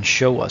you even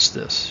show us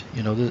this?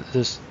 You know,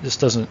 this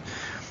doesn't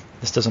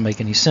make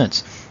any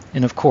sense."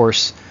 And of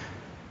course,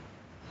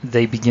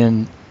 they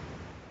begin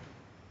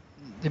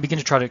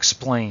to try to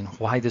explain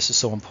why this is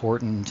so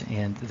important,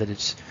 and that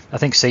it's, I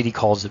think Sadie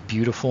calls it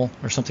beautiful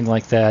or something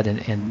like that,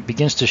 and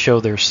begins to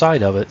show their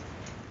side of it.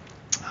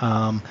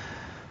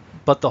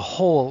 But the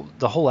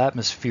whole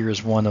atmosphere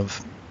is one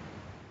of,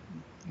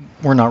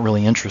 we're not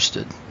really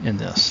interested in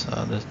this.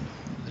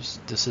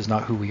 This is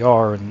not who we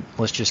are, and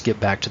let's just get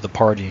back to the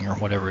partying or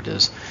whatever it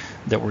is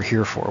that we're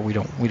here for. We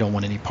don't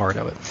want any part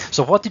of it.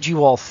 So what did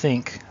you all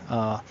think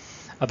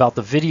about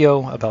the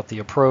video, about the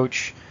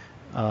approach,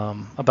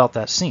 about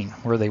that scene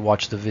where they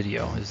watched the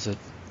video? Was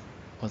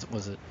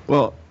it?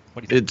 Well,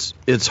 What do you think?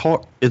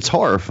 It's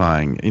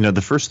horrifying.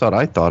 The first thought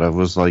I thought of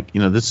was like,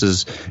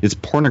 it's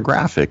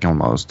pornographic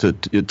almost.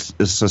 It's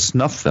a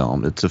snuff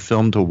film. It's a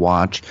film to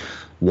watch.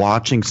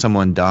 Watching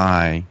someone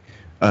die,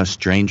 a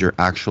stranger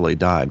actually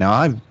die.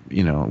 Now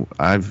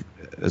I've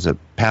as a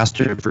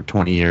pastor for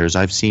 20 years,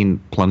 I've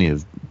seen plenty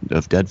of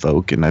dead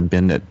folk, and I've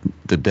been at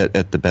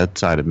the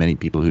bedside of many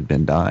people who'd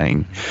been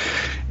dying.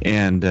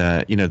 And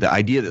the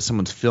idea that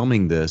someone's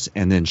filming this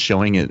and then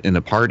showing it in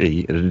a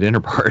party, at a dinner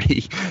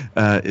party,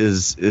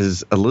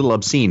 is a little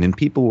obscene. And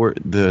people were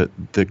the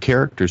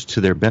characters,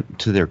 to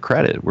their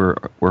credit,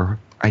 were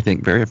I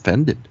think very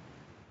offended.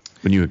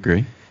 Wouldn't you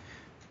agree?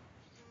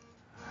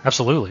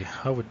 Absolutely,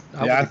 I would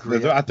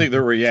agree. I think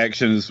their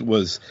reactions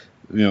was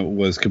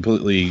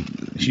completely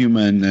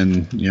human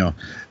and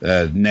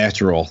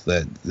natural.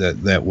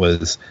 That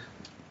was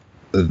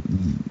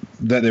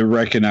that they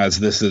recognize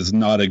this is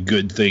not a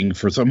good thing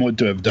for someone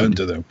to have done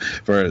to them.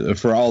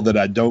 For all that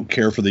I don't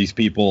care for these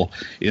people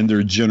in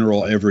their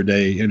general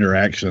everyday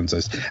interactions.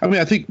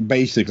 I think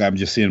basically I'm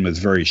just seeing them as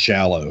very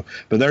shallow.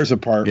 But there's a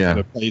part of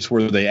the place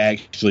where they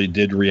actually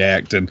did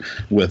react and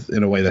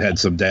in a way that had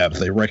some depth.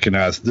 They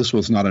recognized this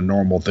was not a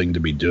normal thing to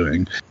be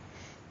doing.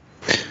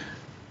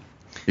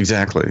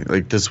 Exactly.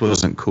 Like, this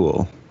wasn't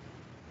cool.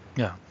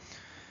 Yeah.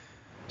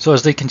 So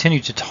as they continue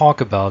to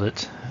talk about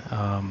it,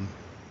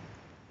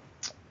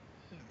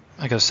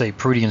 I gotta say,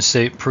 Pruitt and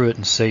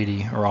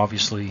Sadie are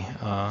obviously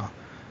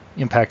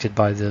impacted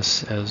by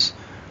this as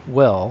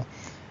well.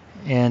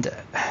 And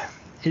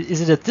is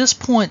it at this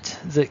point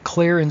that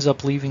Claire ends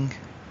up leaving,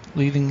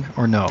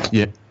 or no?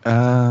 Yeah.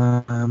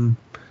 I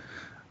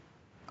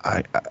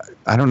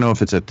don't know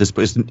if it's at this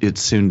point.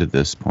 It's soon to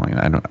this point.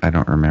 I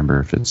don't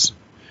remember if it's.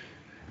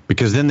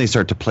 Because then they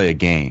start to play a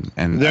game,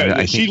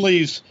 and she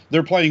leaves.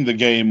 They're playing the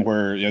game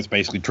where it's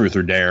basically truth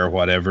or dare, or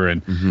whatever,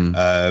 and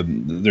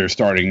they're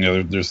starting.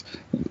 There's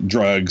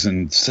drugs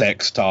and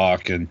sex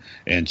talk, and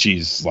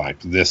she's like,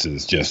 "This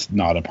is just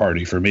not a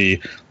party for me."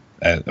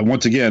 And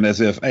once again,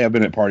 as if, hey, I've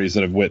been at parties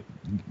that have went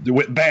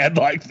bad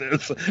like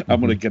this.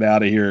 I'm going to get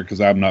out of here because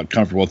I'm not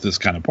comfortable with this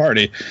kind of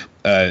party.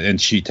 And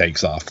she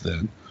takes off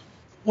then.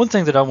 One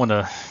thing that I want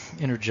to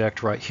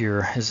interject right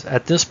here is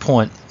at this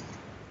point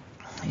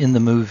in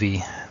the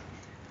movie,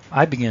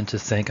 I began to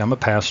think, I'm a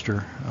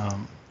pastor,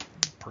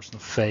 person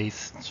of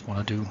faith. That's what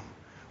I do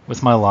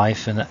with my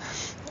life. And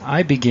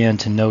I began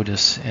to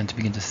notice and to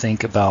begin to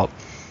think about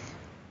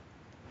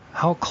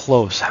how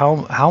close,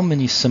 how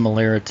many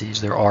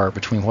similarities there are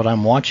between what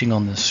I'm watching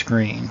on this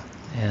screen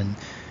and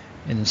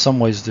in some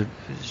ways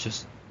it's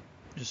just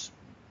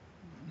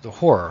the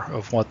horror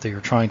of what they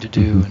are trying to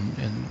do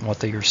and what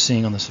they are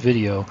seeing on this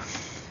video.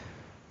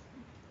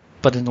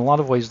 But in a lot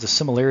of ways, the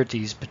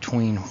similarities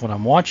between what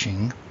I'm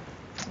watching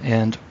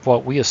and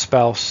what we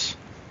espouse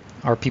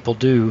our people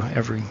do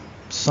every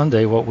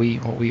Sunday, what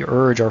we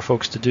urge our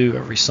folks to do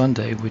every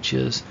Sunday, which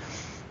is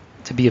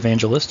to be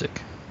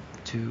evangelistic,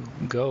 to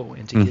go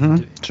and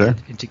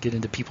to get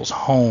into people's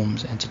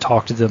homes and to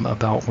talk to them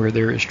about where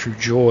there is true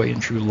joy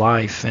and true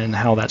life and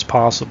how that's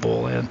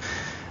possible. And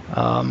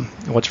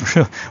what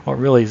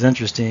really is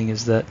interesting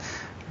is that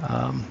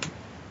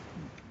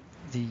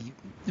the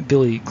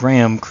Billy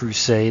Graham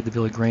crusade, the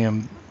Billy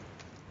Graham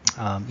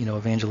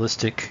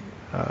evangelistic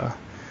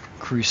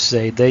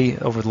crusade, they,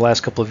 over the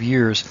last couple of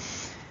years,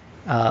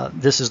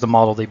 this is the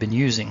model they've been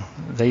using.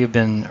 They have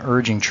been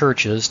urging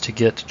churches to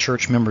get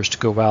church members to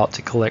go out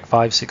to collect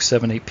 5, 6,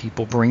 7, 8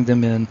 people, bring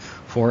them in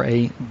for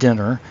a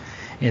dinner,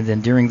 and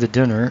then during the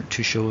dinner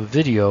to show a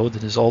video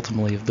that is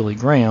ultimately of Billy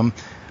Graham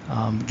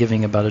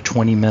giving about a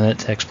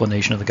 20-minute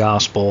explanation of the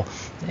gospel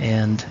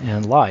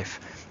and life.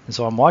 And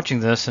so I'm watching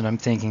this and I'm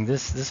thinking,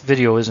 this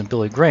video isn't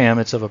Billy Graham,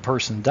 it's of a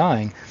person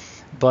dying.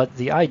 But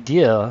the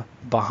idea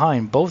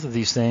behind both of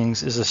these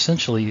things is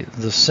essentially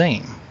the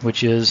same,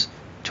 which is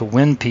to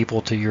win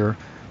people to your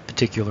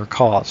particular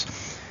cause.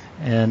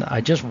 And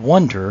I just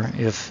wonder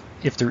if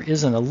there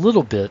isn't a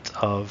little bit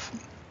of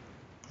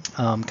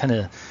kind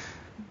of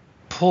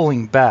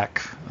pulling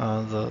back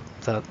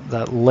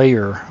that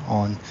layer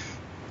on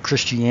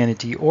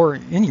Christianity or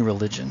any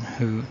religion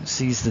who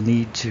sees the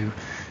need to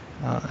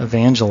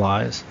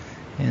evangelize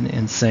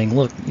and saying,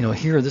 look,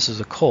 here, this is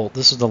a cult,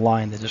 this is the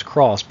line that is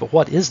crossed, but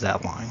what is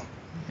that line?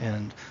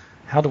 And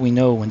how do we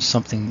know when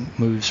something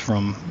moves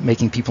from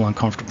making people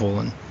uncomfortable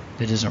and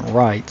it isn't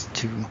right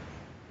to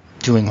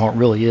doing what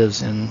really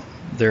is in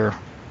their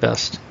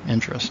best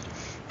interest?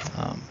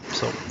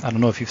 So I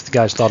don't know if you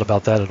guys thought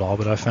about that at all,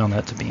 but I found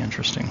that to be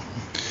interesting.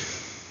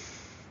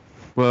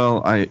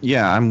 Well,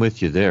 I'm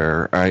with you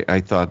there.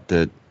 I thought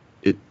that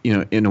it,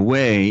 in a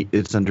way,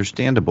 it's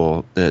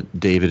understandable that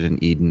David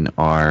and Eden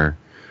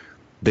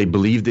they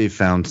believe they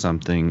found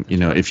something,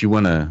 if you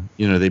want to,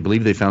 they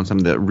believe they found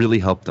something that really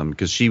helped them,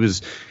 because she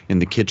was in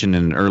the kitchen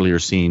in an earlier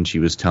scene. She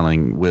was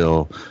telling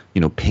Will,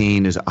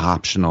 pain is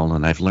optional,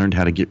 and I've learned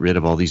how to get rid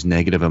of all these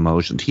negative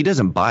emotions. He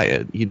doesn't buy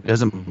it. He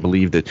doesn't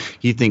believe that.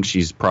 He thinks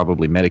she's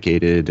probably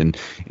medicated,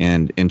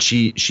 and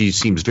she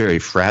seems very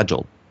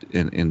fragile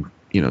in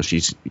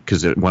she's,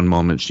 because at one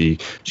moment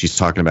she's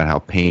talking about how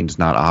pain's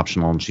not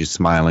optional and she's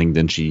smiling,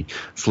 then she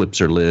flips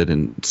her lid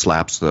and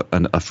slaps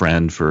a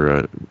friend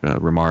for a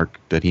remark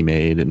that he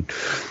made,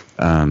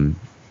 and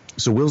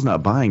so Will's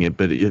not buying it.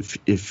 But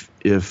if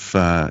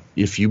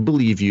you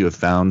believe you have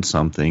found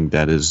something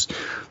that is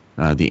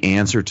the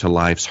answer to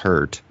life's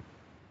hurt,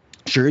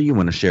 sure, you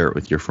want to share it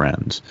with your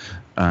friends.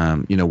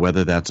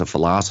 Whether that's a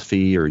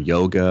philosophy or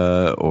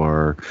yoga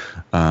or,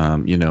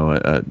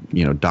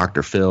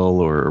 Dr. Phil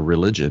or a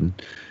religion,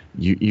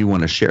 you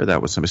want to share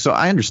that with somebody. So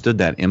I understood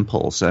that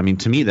impulse. I mean,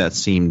 to me, that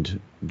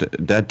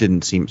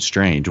didn't seem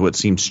strange. What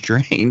seemed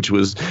strange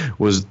was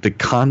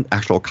the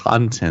actual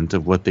content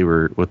of what they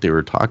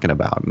were talking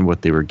about and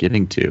what they were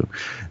getting to.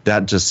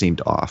 That just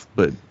seemed off.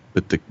 But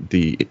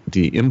the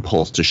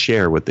impulse to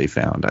share what they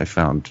found, I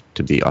found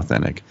to be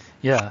authentic.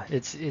 Yeah,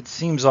 it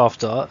seems off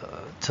to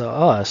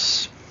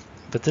us,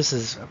 but this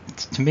is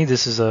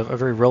a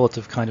very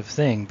relative kind of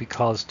thing,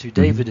 because to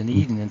David and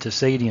Eden and to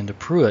Sadie and to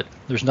Pruitt,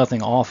 there's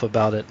nothing off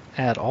about it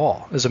at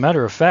all. As a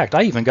matter of fact,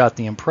 I even got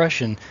the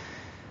impression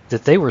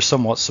that they were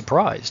somewhat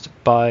surprised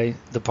by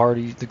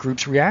the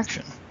group's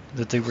reaction,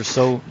 that they were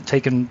so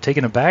taken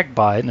aback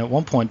by it. And at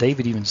one point,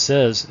 David even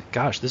says,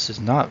 "Gosh, this is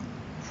not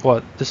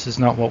what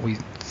we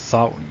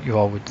thought you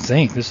all would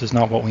think. This is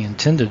not what we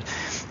intended."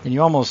 And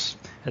you almost,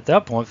 at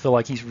that point, feel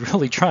like he's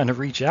really trying to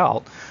reach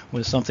out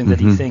with something that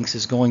he thinks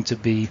is going to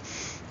be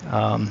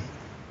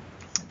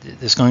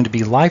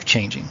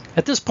life-changing.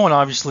 At this point,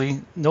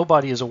 obviously,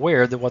 nobody is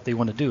aware that what they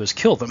want to do is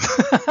kill them,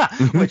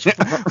 which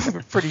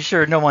we're pretty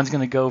sure no one's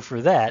going to go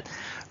for that.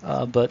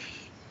 But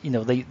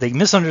they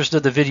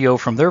misunderstood the video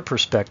from their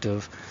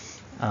perspective,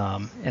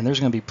 and there's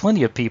going to be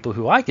plenty of people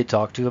who I could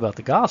talk to about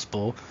the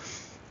gospel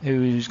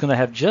who's going to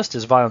have just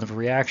as violent of a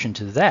reaction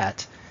to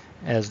that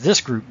as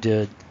this group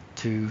did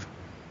to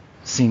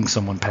seeing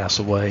someone pass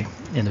away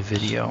in a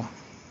video.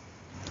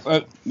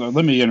 Let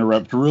me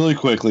interrupt really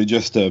quickly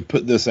just to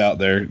put this out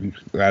there.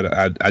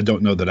 I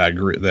don't know that I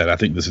agree that I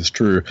think this is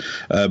true,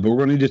 but we're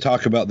going to need to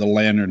talk about the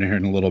lantern here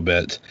in a little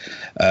bit.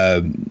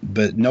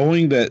 But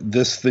knowing that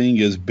this thing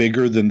is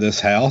bigger than this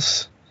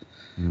house,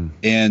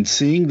 and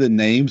seeing the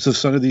names of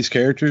some of these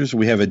characters,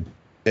 we have a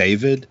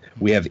David,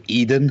 we have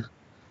Eden.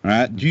 All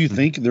right, do you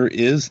think there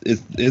is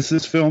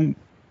this film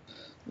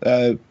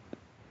a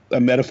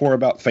metaphor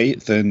about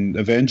faith and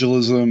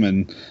evangelism,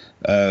 and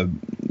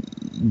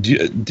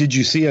did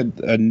you see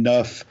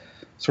enough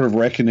sort of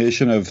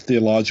recognition of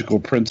theological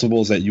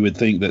principles that you would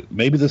think that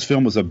maybe this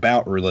film was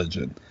about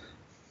religion?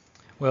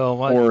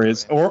 Well,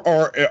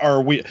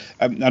 are we?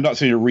 I'm not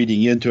saying you're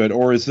reading into it,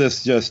 or is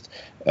this just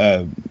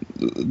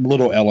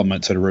little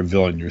elements that are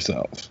revealing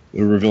themselves?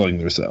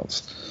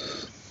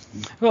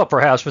 Well,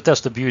 perhaps, but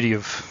that's the beauty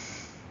of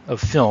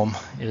film,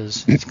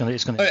 is it's going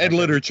to and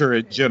literature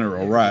in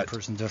general, right?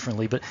 Person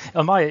differently, but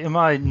in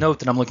my note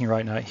that I'm looking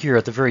right now here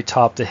at the very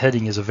top, the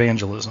heading is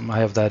evangelism. I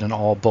have that in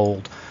all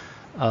bold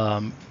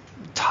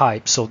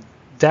type. So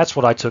that's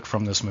what I took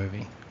from this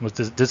movie.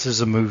 This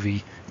is a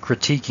movie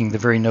critiquing the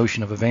very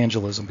notion of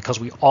evangelism, because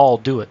we all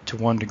do it to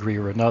one degree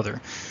or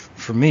another.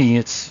 For me,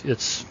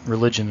 it's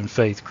religion and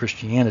faith,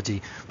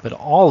 Christianity, but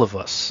all of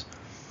us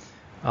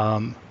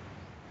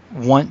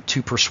want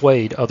to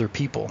persuade other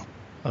people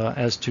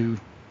as to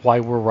why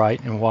we're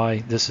right and why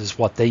this is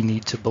what they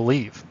need to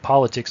believe.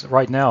 Politics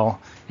right now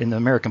in the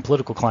American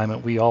political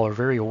climate, we all are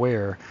very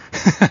aware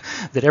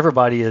that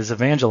everybody is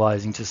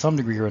evangelizing to some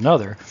degree or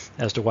another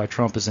as to why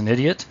Trump is an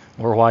idiot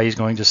or why he's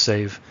going to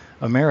save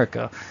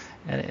America.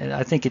 And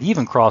I think it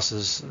even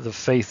crosses the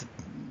faith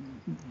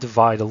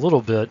divide a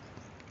little bit.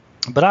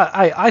 But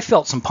I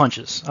felt some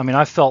punches. I mean,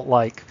 I felt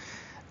like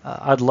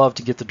I'd love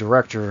to get the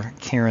director,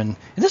 Karen,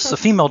 and this is a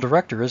female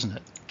director, isn't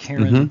it?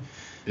 Karen.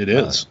 It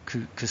is.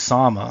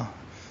 Kusama,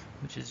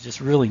 which is just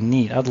really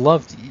neat. I'd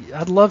love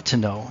to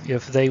know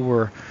if they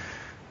were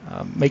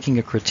making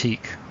a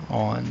critique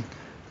on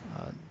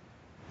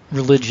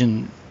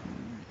religion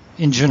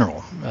in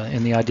general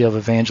and the idea of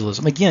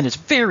evangelism. Again, it's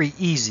very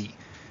easy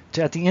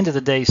to, at the end of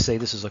the day, say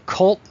this is a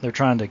cult. They're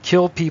trying to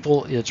kill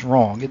people. It's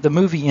wrong. The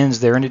movie ends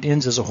there, and it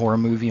ends as a horror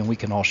movie, and we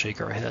can all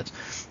shake our heads.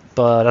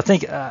 But I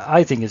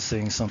think it's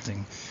saying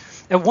something.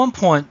 At one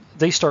point,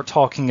 they start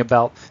talking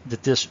about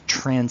that this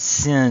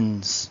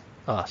transcends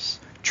us.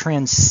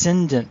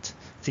 Transcendent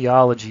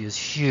theology is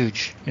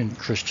huge in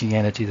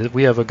Christianity, that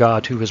we have a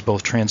God who is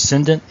both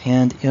transcendent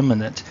and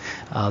immanent,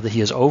 that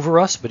he is over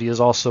us, but he is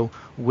also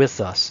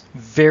with us.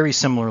 Very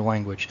similar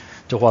language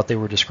to what they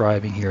were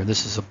describing here.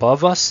 This is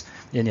above us,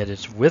 and yet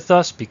it's with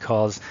us,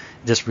 because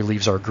this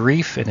relieves our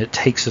grief, and it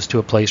takes us to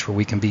a place where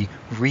we can be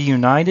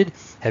reunited.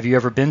 Have you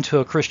ever been to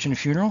a Christian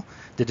funeral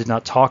that did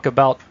not talk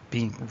about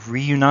being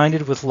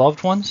reunited with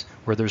loved ones,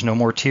 where there's no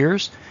more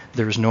tears,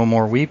 there's no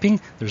more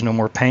weeping, there's no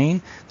more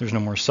pain, there's no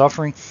more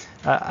suffering?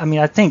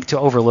 I think to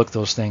overlook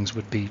those things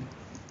would be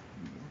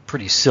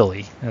pretty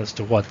silly as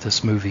to what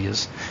this movie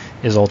is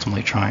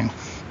ultimately trying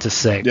to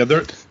say. Yeah,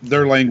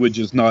 their language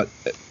is not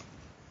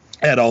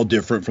at all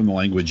different from the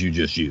language you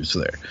just used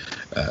there,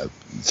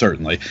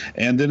 certainly.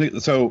 And then,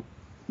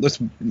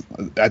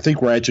 I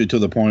think we're actually to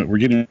the point, we're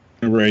getting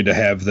ready to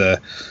have the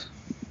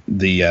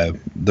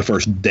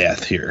first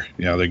death here.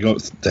 They go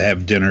to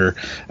have dinner,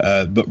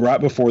 but right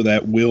before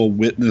that, Will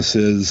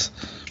witnesses.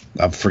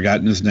 I've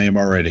forgotten his name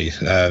already.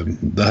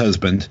 The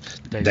husband,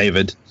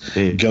 David,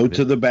 go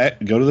to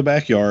the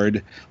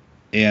backyard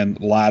and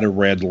light a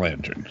red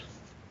lantern.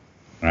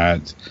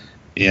 Right,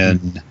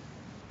 and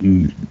I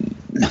mean,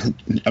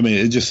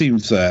 it just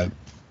seems a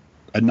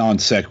non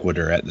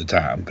sequitur at the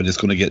time, but it's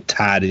going to get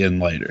tied in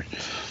later.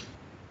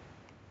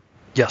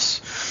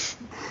 Yes.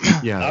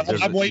 Yeah,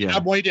 I'm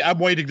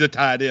waiting to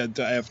tie it in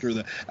to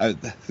after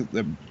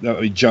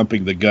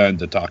jumping the gun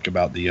to talk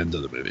about the end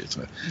of the movie.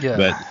 So,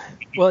 yeah.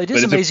 Well, it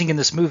is amazing in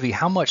this movie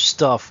how much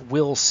stuff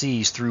Will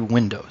sees through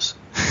windows.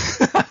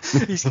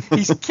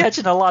 he's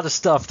catching a lot of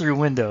stuff through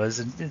windows,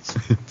 and it's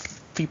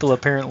people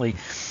apparently.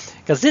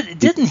 Because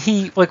didn't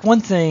he, like,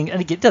 one thing,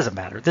 and again, it doesn't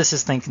matter. This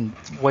is thinking,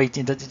 wait,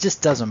 it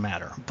just doesn't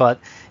matter. But,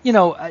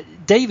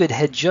 David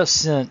had just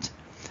sent,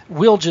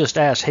 Will just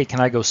asked, hey,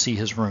 can I go see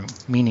his room?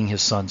 Meaning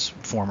his son's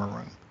former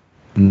room.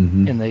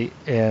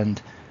 Mm-hmm.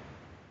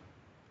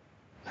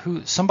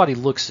 Somebody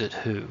looks at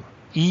who?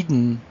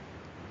 Eden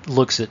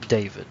looks at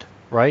David,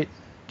 right?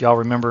 Do y'all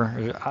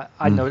remember?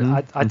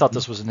 I thought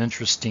this was an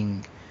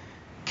interesting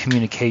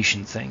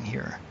communication thing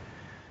here.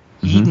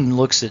 Mm-hmm. Eden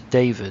looks at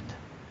David.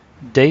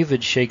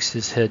 David shakes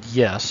his head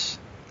yes.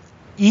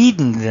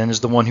 Eden then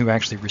is the one who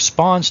actually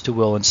responds to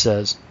Will and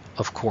says,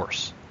 of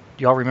course.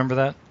 Do y'all remember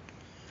that?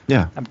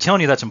 Yeah. I'm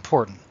telling you that's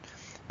important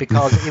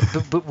because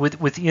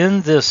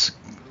within this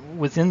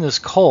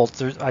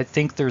cult, I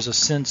think there's a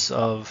sense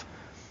of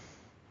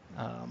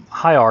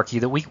hierarchy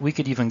that we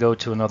could even go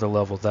to another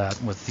level of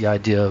that with the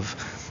idea of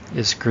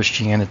is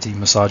Christianity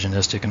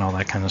misogynistic and all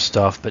that kind of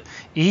stuff. But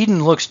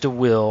Eden looks to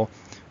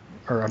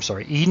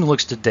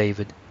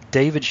David.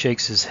 David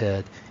shakes his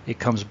head. It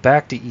comes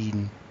back to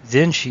Eden.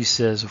 Then she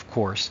says, of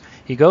course.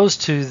 He goes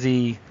to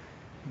the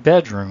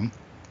bedroom.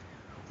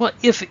 Well,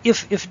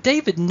 if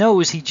David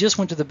knows he just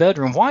went to the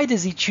bedroom, why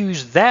does he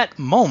choose that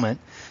moment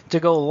to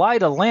go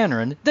light a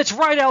lantern that's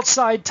right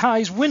outside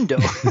Ty's window?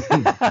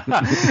 That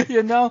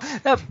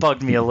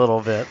bugged me a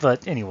little bit.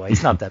 But anyway,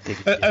 it's not that big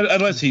a deal.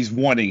 Unless he's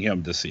wanting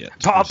him to see it.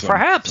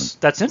 Perhaps.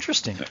 That's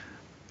interesting.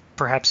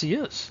 Perhaps he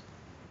is.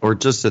 Or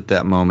just at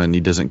that moment, he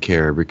doesn't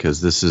care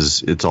because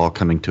it's all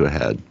coming to a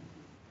head.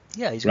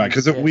 Yeah, he's right.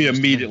 Because we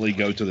immediately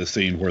go to the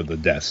scene where the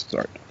deaths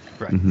start.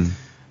 Right. Mm-hmm.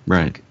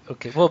 Right.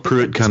 Okay. Well,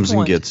 Pruitt comes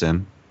and gets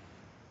him.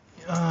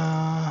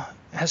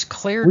 Has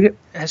Claire? Yeah,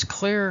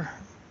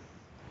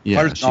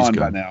 Claire's gone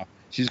by now.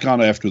 She's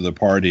gone after the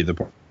party.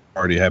 The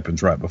party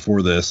happens right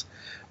before this,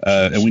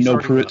 and we know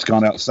Pruitt's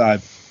gone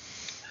outside.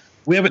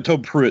 We haven't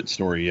told Pruitt's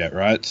story yet,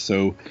 right?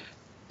 So,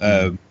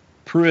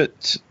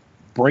 Pruitt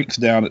breaks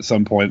down at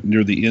some point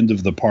near the end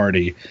of the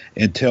party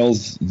and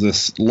tells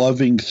this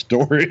loving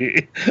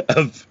story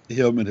of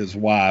him and his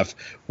wife,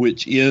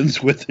 which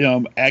ends with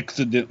him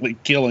accidentally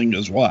killing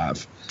his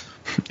wife.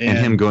 And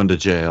him going to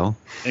jail.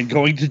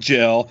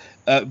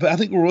 But I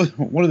think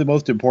one of the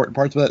most important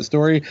parts of that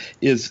story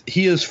is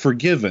he is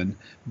forgiven,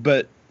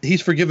 but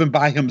he's forgiven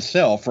by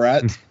himself,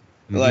 right?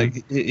 Mm-hmm.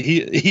 Like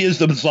he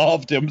has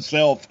absolved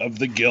himself of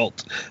the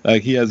guilt.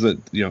 Like he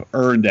hasn't,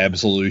 earned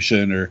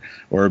absolution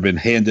or been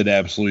handed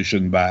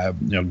absolution by,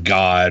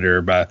 God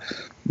or by,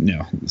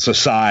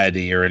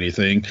 society or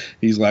anything.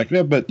 He's like,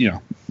 yeah, but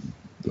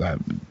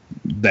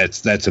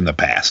that's in the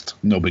past.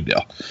 No big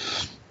deal.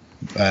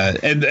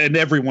 And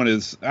everyone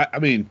is, I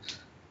mean,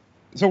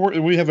 so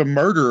we have a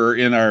murderer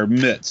in our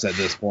midst at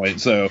this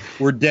point. So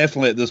we're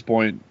definitely at this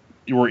point,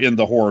 we're in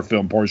the horror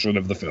film portion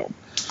of the film.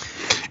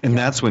 And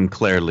that's when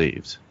Claire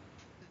leaves.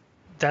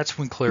 That's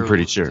when Claire. I'm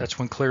pretty sure. That's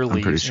when Claire leaves.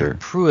 I'm pretty sure. And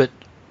Pruitt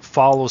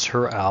follows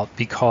her out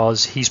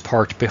because he's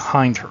parked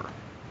behind her,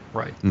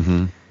 right?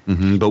 Mm-hmm.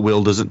 Mm-hmm. But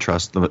Will doesn't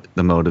trust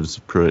the motives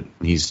of Pruitt.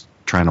 He's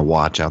trying to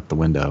watch out the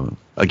window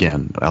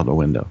out the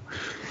window.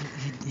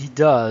 He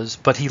does,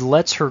 but he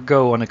lets her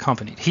go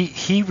unaccompanied.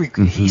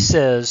 He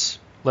says,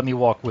 "Let me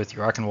walk with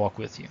you. Or I can walk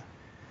with you."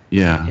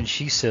 Yeah. And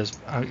she says,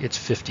 "It's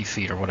 50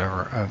 feet or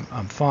whatever.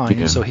 I'm fine."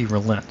 Yeah. And so he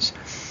relents.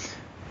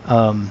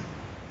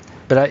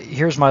 But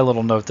here's my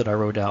little note that I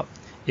wrote out.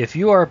 If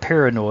you are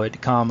paranoid,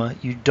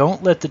 you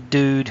don't let the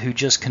dude who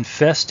just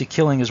confessed to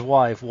killing his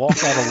wife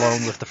walk out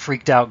alone with the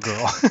freaked out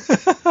girl.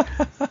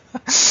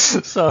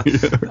 So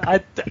yeah.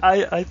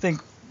 I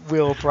think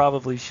Will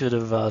probably should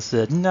have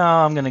said, "No,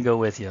 I'm going to go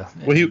with you."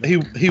 Well,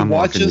 he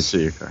watches.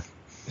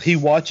 He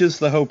watches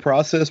the whole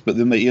process, but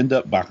then they end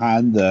up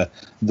behind the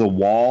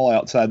wall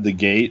outside the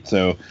gate.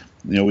 So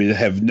we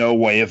have no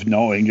way of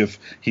knowing if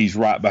he's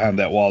right behind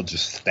that wall,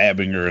 just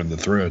stabbing her in the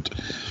throat.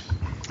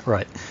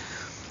 Right.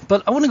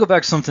 But I want to go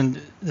back to something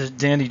that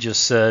Danny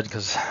just said,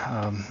 because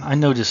I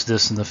noticed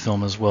this in the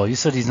film as well. You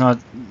said he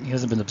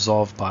hasn't been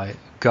absolved by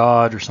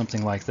God or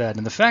something like that.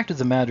 And the fact of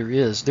the matter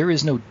is, there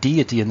is no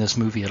deity in this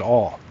movie at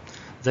all.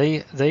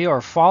 They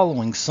are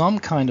following some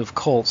kind of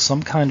cult,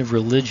 some kind of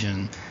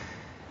religion,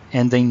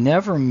 and they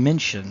never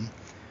mention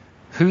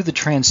who the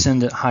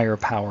transcendent higher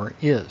power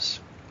is.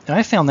 And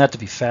I found that to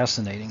be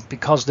fascinating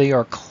because they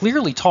are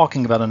clearly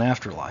talking about an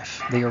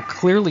afterlife. They are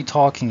clearly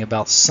talking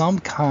about some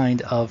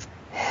kind of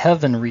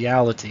heaven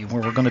reality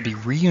where we're going to be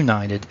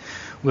reunited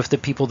with the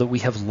people that we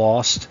have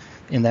lost,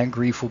 and that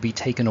grief will be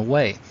taken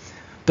away.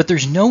 But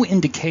there's no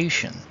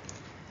indication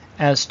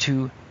as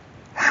to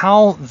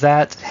how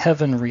that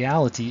heaven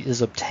reality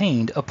is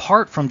obtained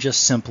apart from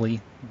just simply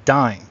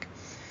dying.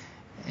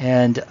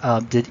 And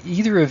did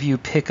either of you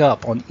pick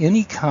up on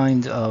any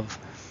kind of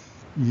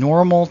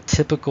normal,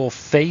 typical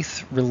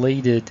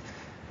faith-related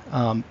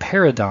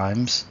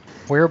paradigms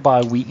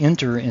whereby we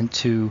enter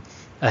into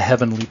a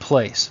heavenly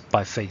place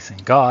by faith in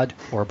God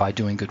or by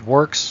doing good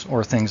works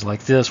or things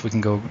like this? We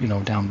can go,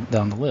 down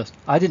the list.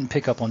 I didn't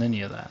pick up on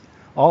any of that.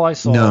 All I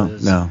saw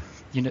is,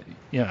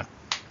 yeah.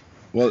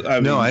 Well, I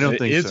don't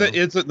think so.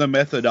 Isn't the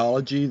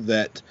methodology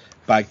that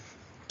by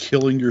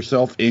killing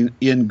yourself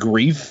in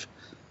grief,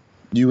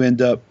 you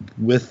end up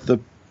with the?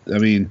 I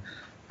mean,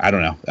 I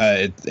don't know.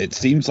 It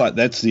seems like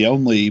that's the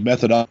only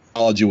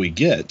methodology we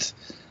get.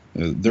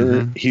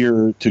 They're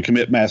here to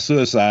commit mass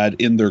suicide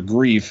in their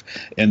grief,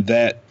 and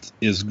that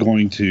is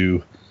going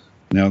to,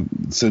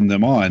 send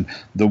them on.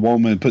 The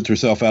woman puts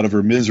herself out of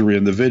her misery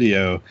in the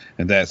video,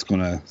 and that's going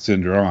to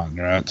send her on,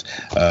 right?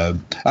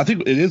 I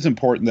think it is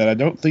important that I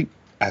don't think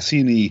I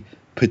see any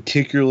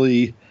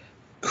particularly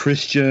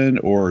Christian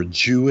or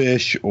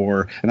Jewish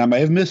and I may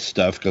have missed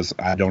stuff because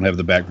I don't have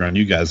the background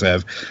you guys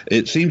have.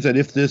 It seems that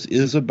if this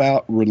is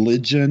about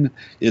religion,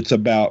 it's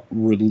about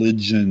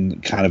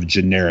religion kind of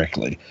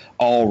generically.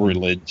 All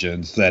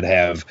religions that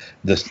have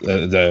this,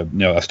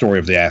 a story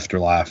of the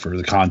afterlife or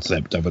the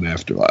concept of an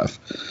afterlife.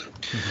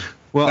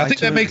 Well, I think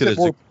that makes it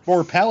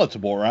more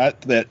palatable, right?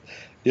 That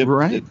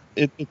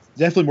it's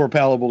definitely more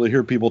palatable to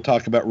hear people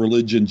talk about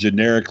religion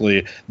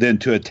generically than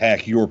to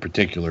attack your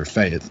particular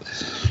faith.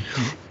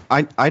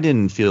 I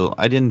didn't feel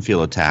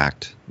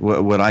attacked.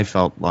 What I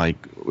felt like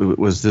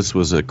was this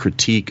was a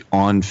critique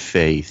on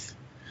faith,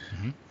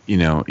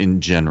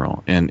 in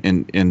general,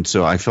 and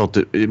so I felt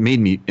it made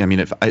me. I mean,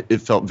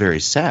 it felt very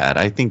sad.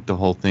 I think the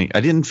whole thing.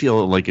 I didn't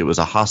feel like it was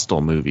a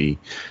hostile movie,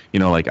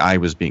 like I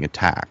was being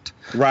attacked.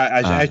 Right.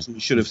 I actually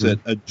should have said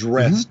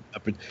addressed,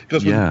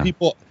 because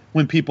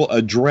when people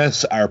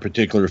address our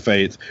particular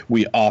faith,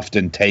 we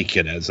often take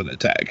it as an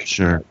attack.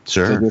 Sure.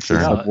 So this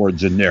is more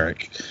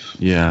generic.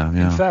 Yeah.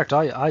 In fact,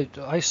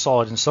 I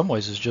saw it in some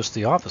ways as just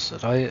the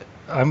opposite.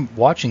 I'm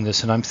watching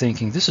this and I'm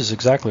thinking, this is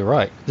exactly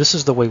right. This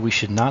is the way we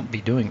should not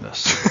be doing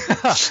this.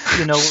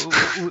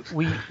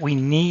 We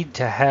need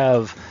to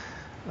have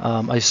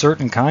a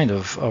certain kind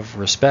of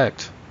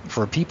respect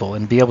for people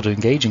and be able to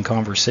engage in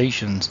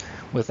conversations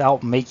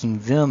without making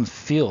them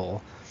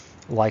feel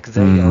like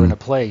they are in a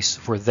place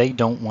where they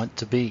don't want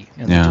to be,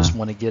 and they just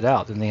want to get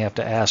out, and they have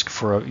to ask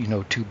for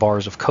 2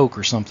 bars of Coke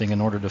or something in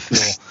order to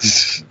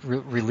feel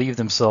relieve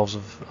themselves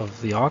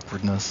of the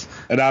awkwardness.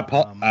 And I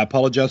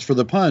apologize for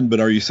the pun, but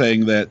are you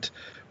saying that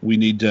we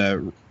need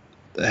to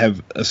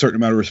have a certain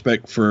amount of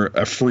respect for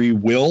a free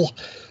will?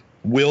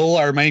 Will,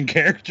 our main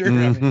character? I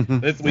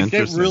mean, we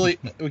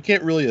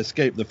can't really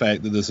escape the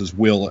fact that this is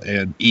Will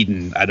and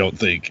Eden. I don't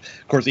think.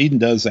 Of course, Eden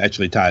does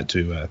actually tie it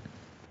to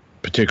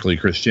particularly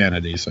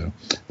Christianity, so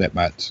that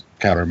might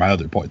counter my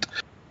other point.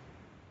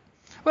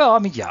 Well, I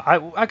mean,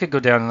 I could go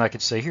down and I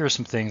could say here are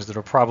some things that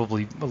are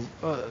probably,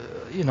 a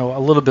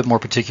little bit more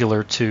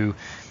particular to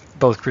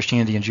both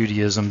Christianity and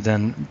Judaism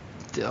than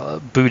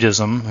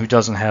Buddhism, who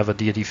doesn't have a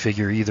deity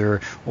figure either,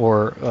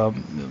 or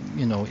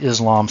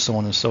Islam, so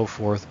on and so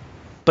forth.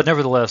 But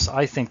nevertheless,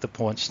 I think the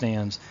point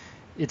stands.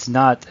 It's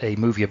not a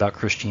movie about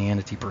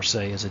Christianity per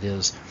se, as it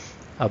is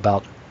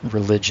about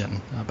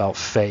religion, about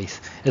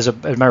faith. As a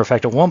matter of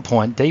fact, at one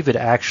point, David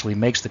actually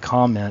makes the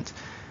comment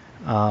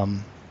that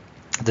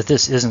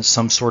this isn't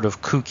some sort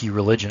of kooky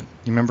religion.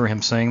 You remember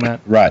him saying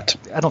that? Right.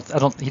 I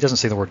don't. He doesn't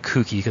say the word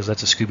kooky because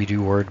that's a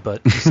Scooby-Doo word,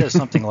 but he says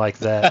something like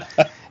that.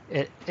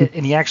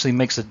 And he actually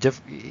makes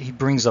he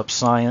brings up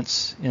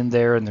science in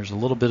there, and there's a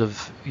little bit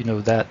of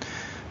that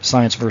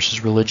science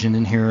versus religion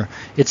in here.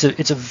 It's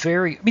a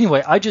very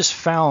anyway. I just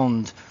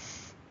found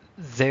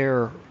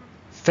their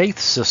faith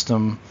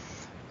system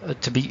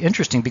to be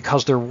interesting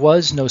because there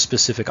was no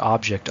specific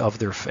object of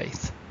their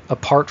faith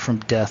apart from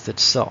death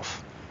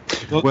itself.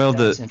 Well,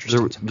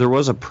 there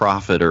was a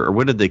prophet, or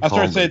what did they call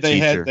it?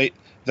 They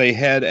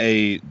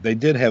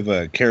did have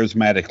a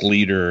charismatic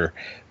leader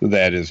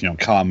that is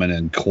common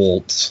in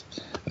cults.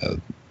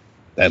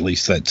 At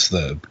least that's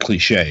the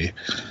cliche.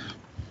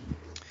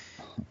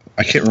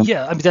 I can't remember.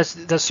 Yeah, I mean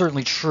that's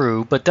certainly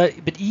true, but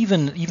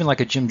even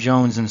like a Jim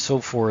Jones and so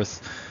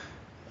forth.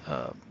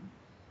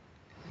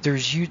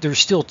 There's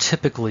still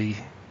typically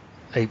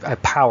a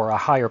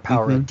higher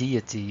power, a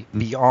deity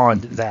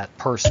beyond that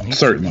person.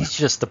 He's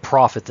just the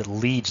prophet that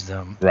leads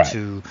them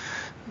to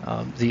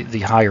the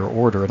higher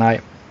order,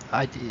 and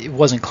it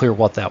wasn't clear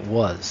what that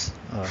was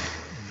in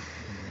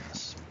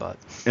this. But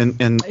and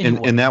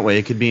anyway. In that way,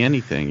 it could be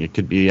anything. It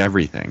could be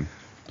everything.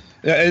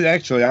 Yeah, and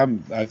actually,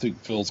 I think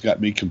Phil's got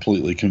me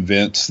completely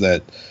convinced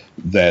that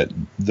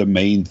the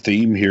main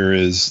theme here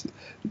is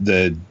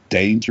the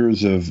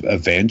dangers of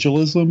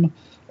evangelism.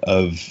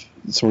 of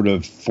sort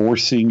of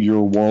forcing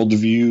your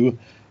worldview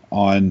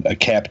on a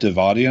captive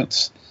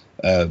audience.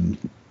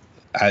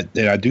 I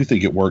do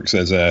think it works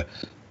as a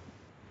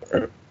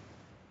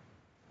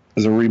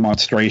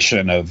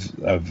remonstration of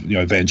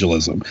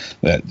evangelism,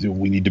 that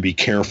we need to be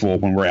careful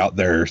when we're out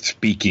there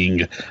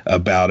speaking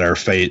about our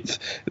faith,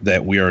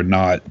 that we are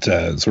not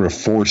sort of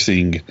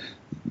forcing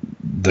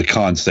the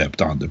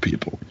concept onto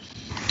people.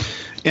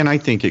 And I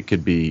think it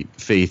could be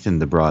faith in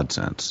the broad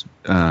sense,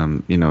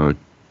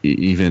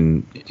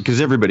 even because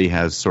everybody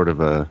has sort of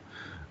a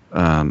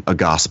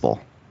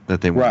gospel that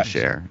they want to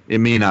share. It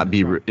may not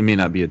be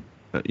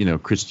a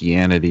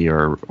Christianity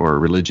or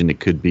religion. It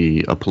could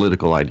be a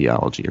political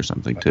ideology or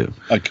something too.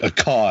 A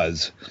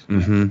cause.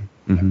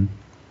 Mm-hmm. Mm-hmm.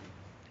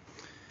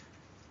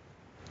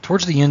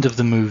 Towards the end of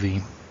the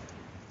movie,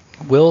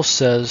 Will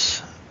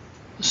says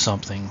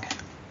something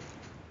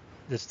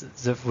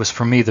that was,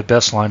 for me, the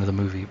best line of the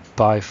movie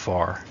by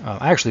far.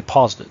 I actually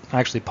paused it. I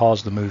actually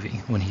paused the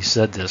movie when he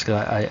said this,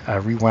 because I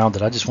rewound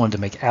it. I just wanted to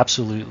make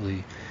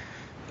absolutely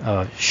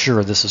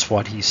sure this is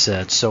what he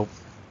said. So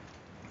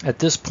at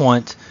this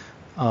point,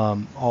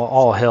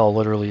 all hell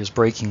literally is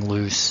breaking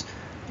loose.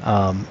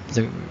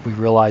 We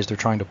realize they're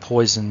trying to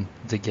poison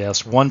the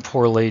guests. One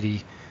poor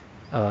lady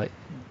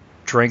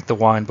drank the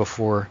wine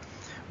before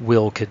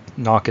Will could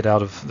knock it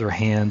out of their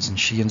hands, and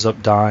she ends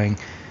up dying.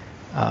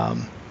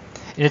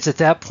 And it's at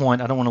that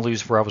point, I don't want to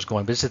lose where I was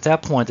going, but it's at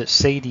that point that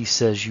Sadie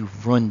says, "You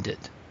ruined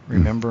it."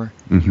 Remember?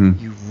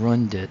 Mm-hmm. You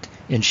ruined it.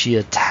 And she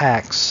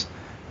attacks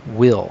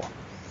Will.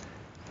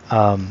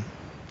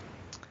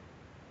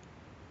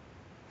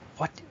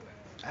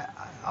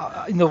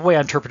 The way I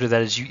interpreted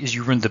that is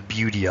you ruined the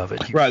beauty of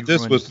it. You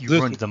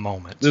ruined the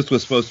moment. This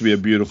was supposed to be a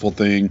beautiful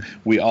thing.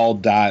 We all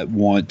die at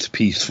once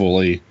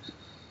peacefully.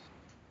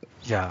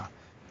 Yeah,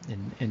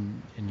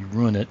 and you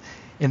ruin it.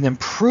 And then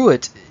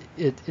Pruitt,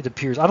 it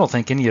appears, I don't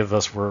think any of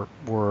us were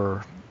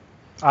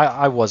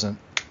I wasn't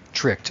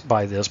tricked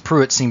by this.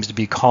 Pruitt seems to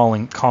be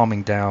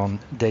calming down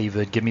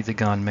David. "Give me the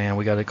gun, man.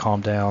 We got to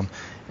calm down."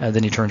 And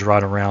then he turns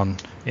right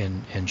around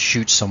and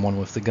shoots someone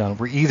with the gun.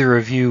 Were either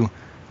of you,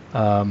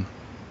 did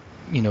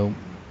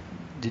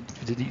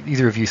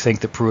either of you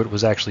think that Pruitt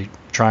was actually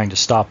trying to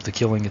stop the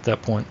killing at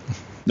that point?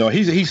 No,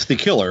 he's the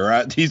killer,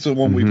 right? He's the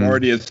one we've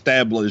already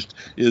established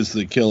is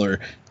the killer.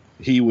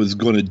 He was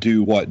going to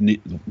do what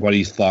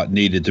he thought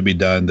needed to be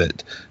done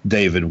that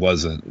David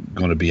wasn't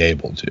going to be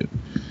able to.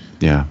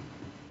 Yeah.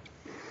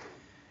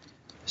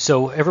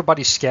 So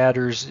everybody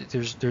scatters.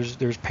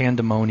 There's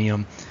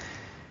pandemonium,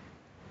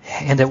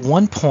 and at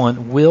one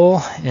point,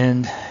 Will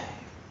and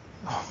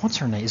what's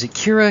her name? Is it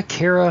Kira?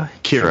 Kira.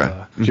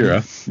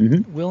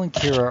 Mm-hmm. Will and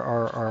Kira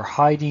are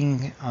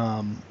hiding.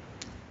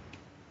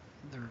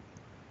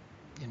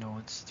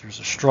 There's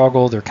a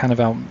struggle. They're kind of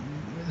out.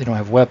 They don't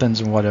have weapons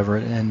and whatever.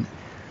 And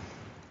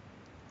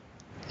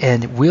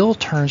Will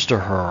turns to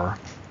her,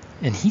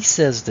 and he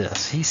says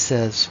this. He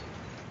says,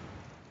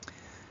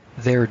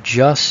 "They're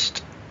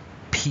just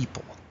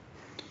people."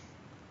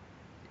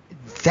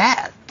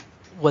 That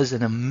was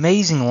an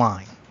amazing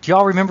line. Do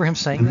y'all remember him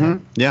saying that?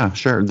 Yeah,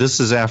 sure. This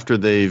is after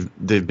they've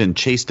been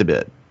chased a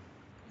bit.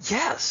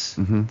 Yes,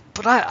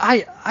 but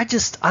I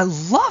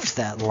loved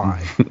that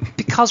line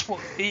because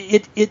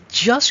it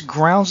just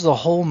grounds the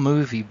whole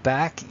movie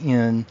back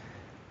in.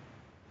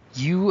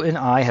 You and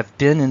I have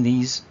been in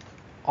these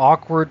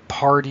awkward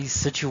party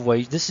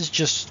situations. This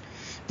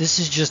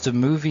is just a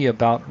movie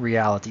about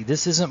reality.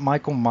 This isn't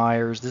Michael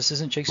Myers. This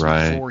isn't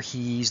Jason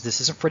Voorhees. This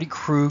isn't Freddy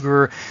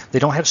Krueger. They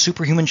don't have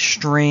superhuman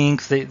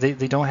strength. They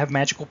don't have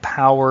magical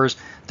powers.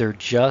 They're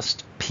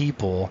just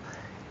people.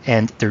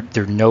 And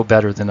they're no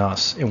better than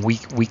us, and we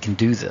can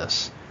do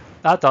this.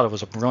 I thought it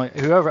was a brilliant.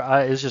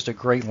 It's just a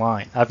great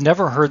line. I've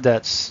never heard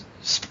that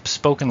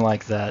spoken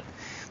like that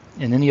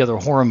in any other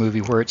horror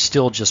movie where it's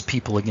still just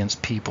people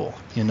against people.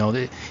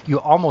 You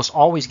almost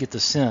always get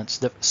the sense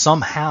that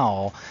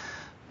somehow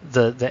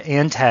the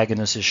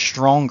antagonist is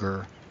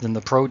stronger than the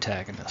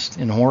protagonist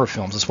in horror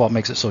films. That's what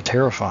makes it so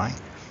terrifying.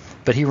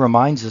 But he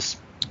reminds us,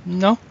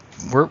 no.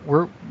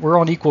 We're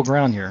on equal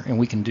ground here, and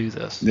we can do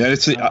this. Yeah,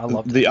 it's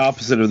the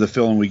opposite of the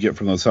feeling we get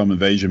from those home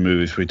invasion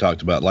movies we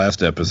talked about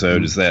last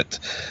episode. Is that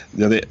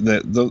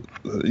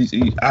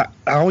I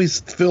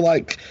always feel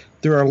like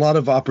there are a lot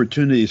of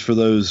opportunities for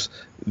those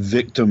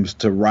victims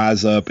to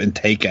rise up and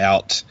take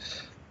out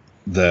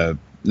but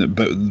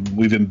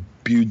we've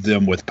imbued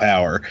them with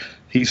power.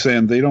 He's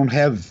saying they don't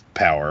have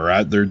power,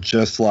 right? They're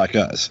just like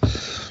us.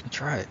 That's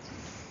right.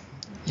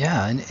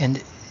 Yeah,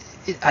 and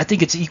I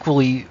think it's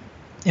equally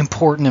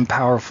important and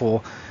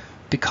powerful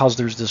because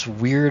there's this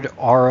weird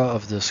aura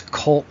of this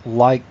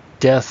cult-like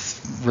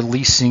death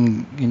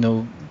releasing,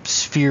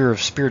 sphere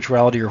of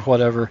spirituality or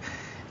whatever,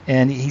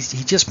 and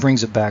he just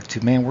brings it back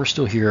to, man, we're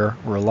still here,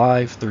 we're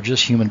alive, they're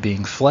just human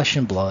beings, flesh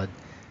and blood.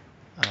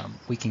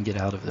 We can get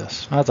out of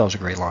this. I thought it was a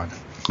great line.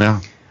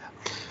 Yeah.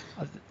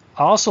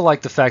 I also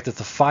like the fact that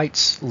the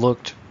fights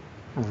looked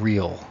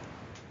real.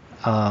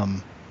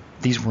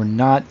 These were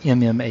not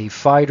MMA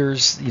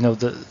fighters. You know,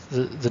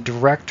 the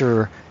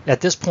director, at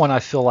this point, I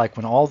feel like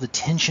when all the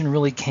tension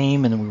really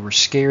came and we were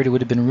scared, it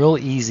would have been real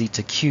easy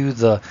to cue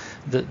the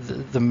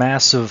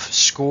massive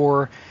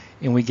score,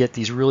 and we get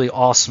these really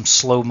awesome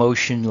slow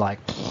motion, like,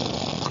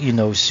 you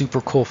know,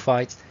 super cool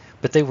fights.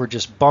 But they were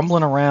just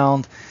bumbling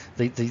around.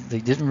 They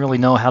didn't really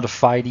know how to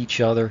fight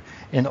each other.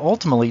 And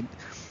ultimately,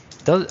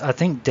 I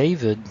think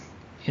David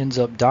ends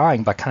up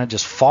dying by kind of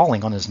just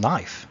falling on his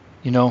knife.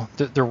 You know,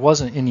 there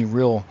wasn't any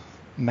real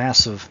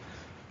massive,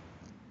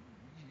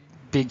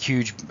 big,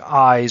 huge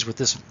eyes with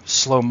this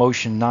slow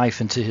motion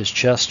knife into his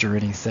chest or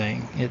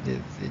anything.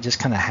 It just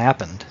kind of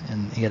happened,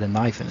 and he had a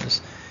knife in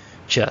his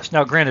chest.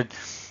 Now, granted,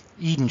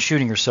 Eden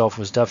shooting herself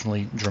was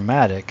definitely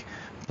dramatic,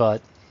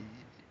 but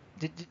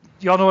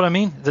y'all know what I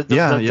mean?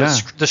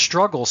 The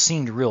struggle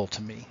seemed real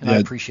to me, and I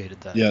appreciated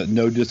that. Yeah,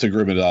 no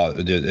disagreement at all.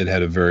 It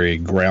had a very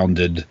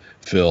grounded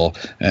feel,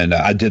 and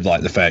I did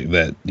like the fact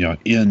that, you know,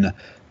 in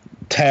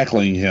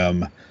tackling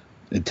him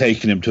and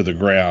taking him to the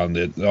ground,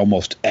 it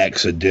almost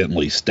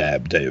accidentally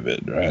stabbed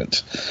David,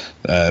 right?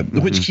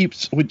 Which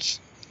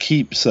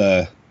keeps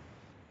you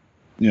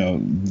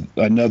know,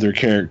 another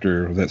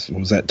character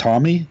was that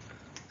Tommy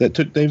that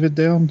took David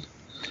down?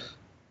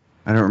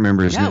 I don't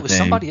remember his name. Yeah, it was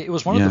somebody. It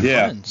was one of the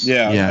friends.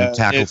 Yeah,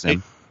 tackles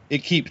him.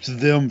 It keeps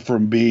them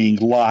from being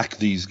like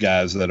these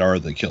guys that are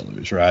the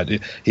killers,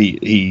 right?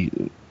 He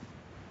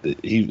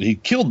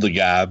killed the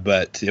guy,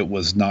 but it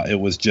was not. It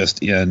was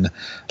just in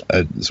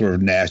a sort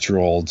of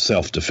natural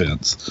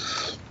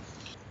self-defense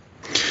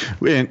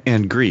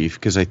and grief,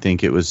 because I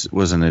think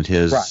wasn't it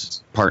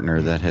his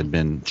partner that had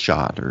been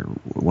shot, or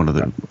one of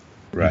the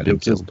right.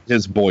 It was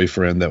his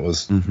boyfriend that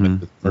was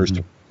the first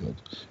one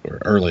killed, or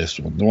earliest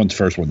one, the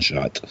first one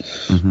shot.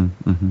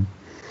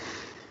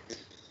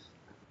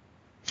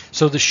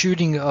 So the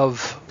shooting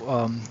of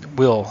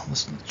Will.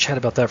 Let's chat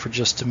about that for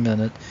just a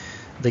minute.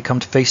 They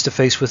come face to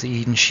face with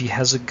Eden. She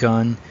has a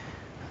gun.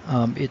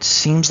 It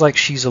seems like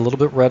she's a little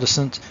bit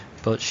reticent,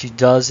 but she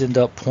does end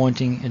up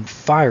pointing and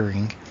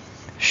firing,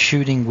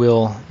 shooting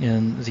Will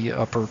in the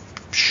upper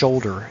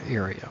shoulder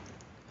area.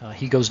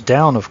 He goes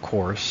down, of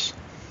course.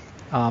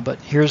 But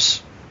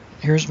here's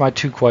my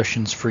two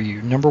questions for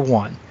you. Number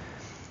one,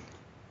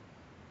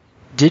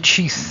 did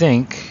she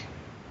think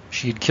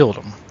she had killed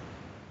him?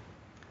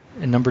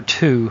 And number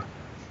two,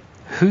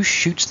 who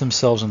shoots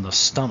themselves in the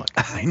stomach?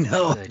 I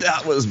know,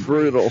 that was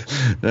brutal.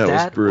 That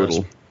was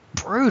brutal.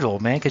 Brutal,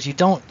 man, because you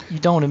don't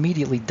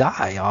immediately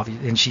die,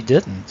 obviously, and she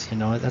didn't. You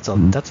know, that's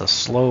a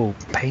slow,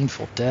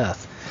 painful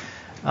death.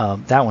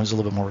 That one's a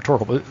little bit more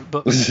rhetorical,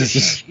 but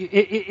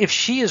if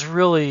she is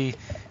really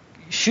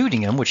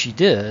shooting him, which she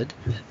did,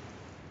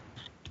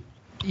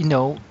 you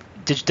know,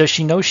 does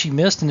she know she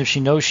missed? And if she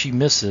knows she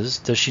misses,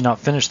 does she not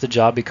finish the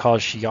job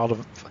because she ought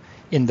to?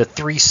 In the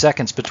 3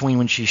 seconds between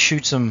when she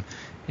shoots him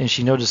and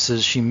she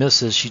notices she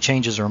misses, she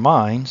changes her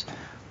mind,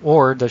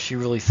 or does she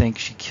really think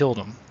she killed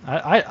him?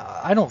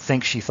 I don't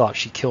think she thought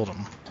she killed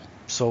him.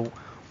 So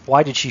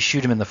why did she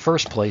shoot him in the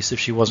first place if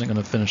she wasn't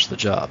going to finish the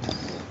job?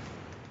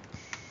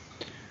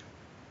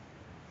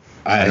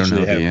 I don't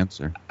know the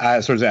answer. I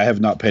have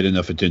not paid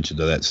enough attention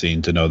to that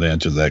scene to know the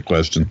answer to that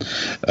question.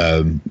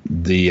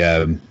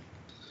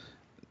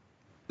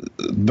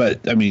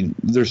 But I mean,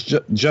 there's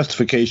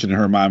justification in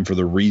her mind for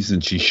the reason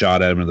she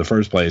shot at him in the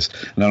first place,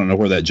 and I don't know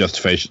where that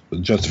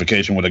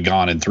justification would have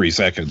gone in 3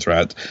 seconds,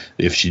 right?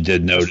 If she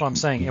did know. That's what I'm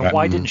saying. And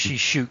why didn't she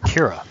shoot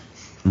Kira?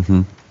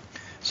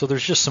 So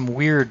there's just some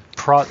weird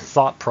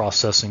thought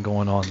processing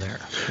going on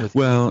there.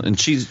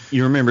 And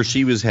you remember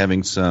she was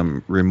having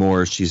some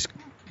remorse. She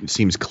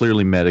seems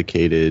clearly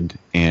medicated,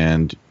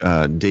 and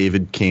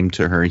David came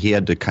to her. He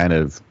had to kind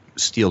of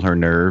steel her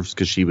nerves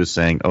because she was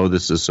saying, "Oh,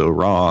 this is so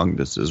wrong.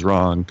 This is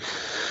wrong."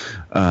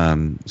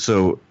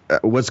 So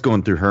what's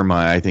going through her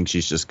mind? I think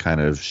she's just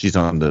she's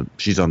on the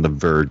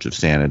verge of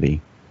sanity.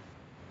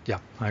 Yeah,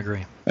 I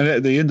agree. And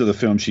at the end of the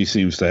film, she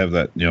seems to have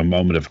that, you know,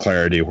 moment of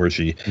clarity where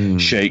she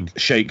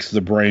shakes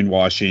the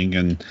brainwashing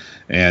and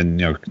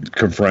you know,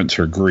 confronts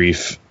her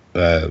grief.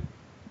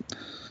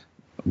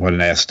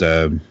 When asked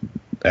him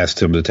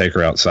to take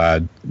her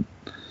outside.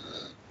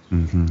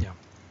 Yeah.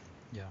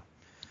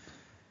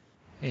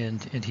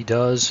 And he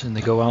does, and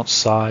they go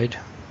outside.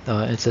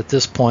 It's at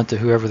this point that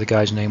whoever the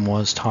guy's name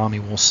was, Tommy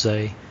will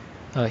say,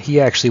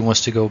 he actually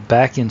wants to go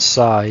back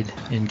inside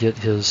and get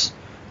his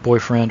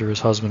boyfriend or his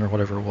husband or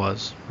whatever it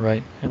was,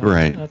 right? And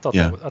right. I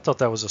thought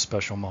that was a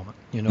special moment.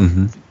 You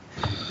know,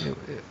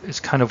 it's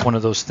kind of one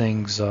of those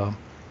things. You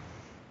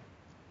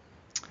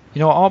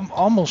know,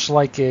 almost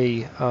like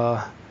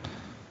a.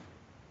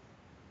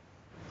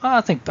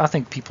 I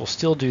think people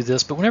still do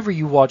this, but whenever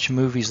you watch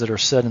movies that are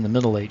set in the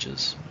Middle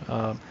Ages,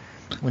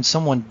 when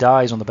someone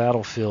dies on the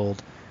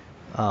battlefield,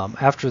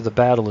 after the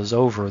battle is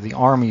over, the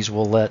armies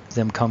will let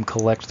them come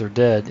collect their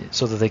dead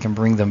so that they can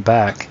bring them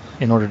back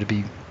in order to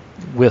be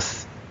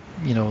with,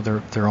 you know,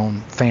 their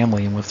own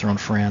family and with their own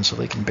friends, so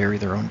they can bury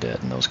their own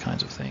dead and those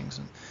kinds of things.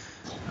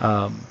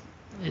 And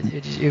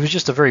it was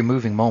just a very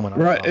moving moment.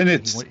 Right, and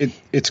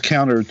it's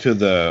counter to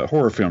the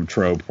horror film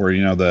trope where,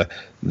 you know, the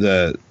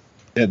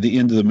at the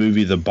end of the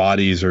movie, the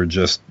bodies are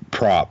just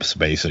props,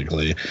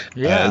 basically.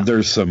 Yeah.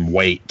 There's some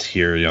weight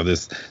here.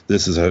 This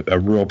is a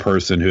real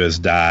person who has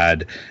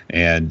died,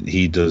 and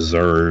he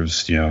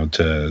deserves,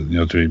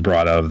 to be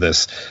brought out of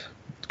this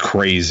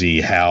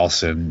crazy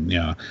house and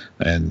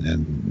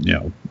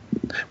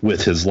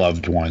with his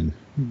loved one.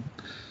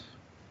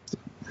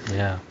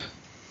 Yeah.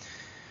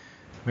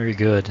 Very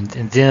good.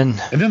 And then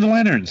the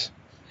lanterns.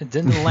 And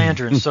then the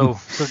lantern. So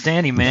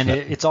Danny, man,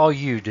 it's all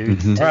you,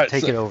 dude. All right,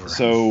 Take it over.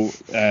 So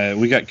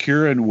we got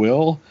Kira and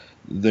Will.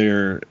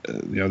 They're,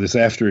 this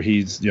after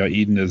he's,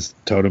 Eden has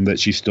told him that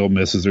she still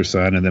misses her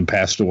son and then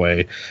passed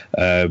away.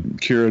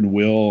 Kira and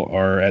Will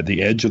are at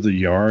the edge of the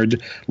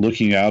yard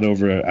looking out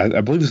over,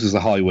 I believe this is the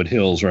Hollywood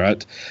Hills,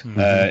 right?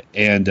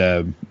 And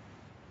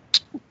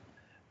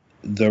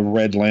the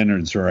red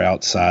lanterns are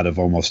outside of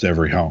almost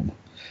every home.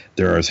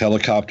 There are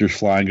helicopters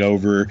flying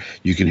over.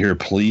 You can hear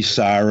police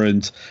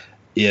sirens.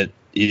 It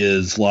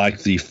is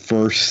like the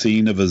first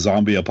scene of a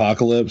zombie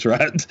apocalypse,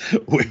 right?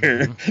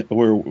 Where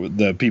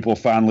the people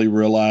finally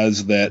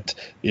realize that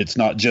it's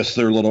not just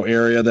their little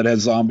area that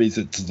has zombies;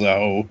 it's the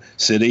whole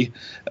city.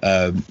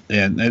 And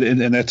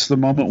that's the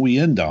moment we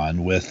end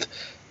on, with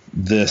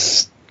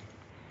this,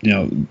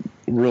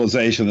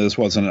 realization that this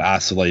wasn't an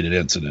isolated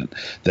incident,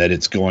 that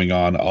it's going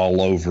on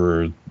all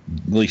over, at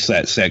least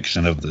that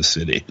section of the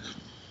city.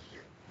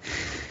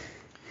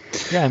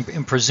 Yeah,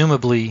 and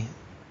presumably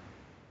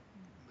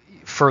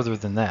further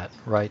than that,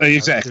 right?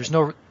 Exactly.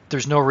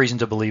 There's no reason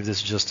to believe this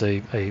is just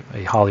a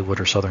Hollywood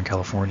or Southern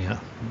California.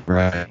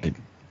 Right.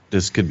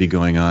 This could be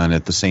going on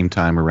at the same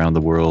time around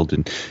the world,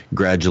 and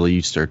gradually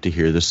you start to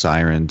hear the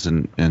sirens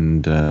and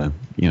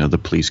the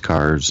police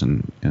cars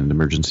and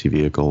emergency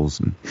vehicles,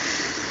 and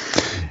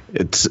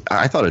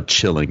I thought a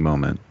chilling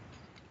moment.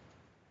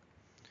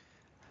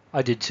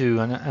 I did too,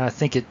 and I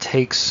think it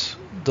takes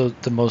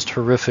the most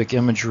horrific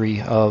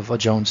imagery of a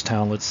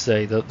Jonestown, let's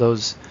say,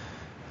 those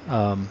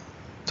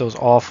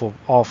awful.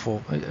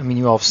 I mean,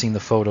 you all have seen the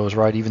photos,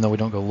 right? Even though we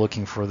don't go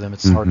looking for them,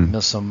 it's hard to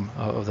miss them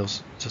of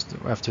those. Just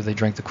after they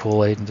drank the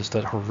Kool-Aid, and just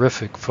that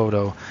horrific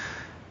photo,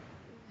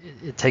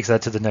 it takes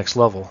that to the next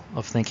level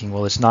of thinking.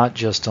 Well, it's not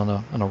just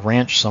on a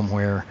ranch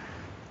somewhere,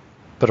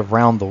 but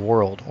around the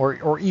world,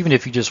 or even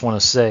if you just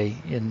want to say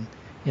in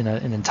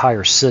an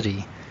entire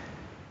city,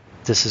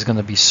 this is going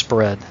to be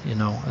spread.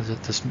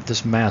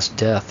 This mass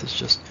death is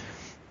just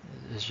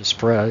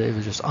spread. It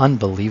was just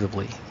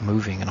unbelievably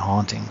moving and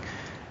haunting.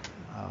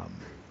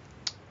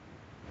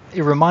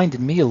 It reminded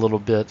me a little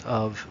bit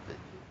of,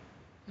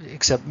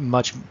 except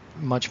much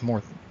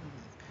more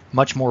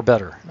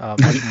better,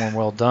 much more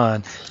well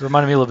done. It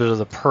reminded me a little bit of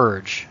The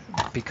Purge,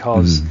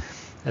 because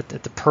at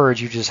The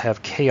Purge you just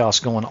have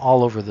chaos going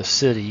all over the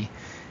city,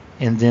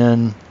 and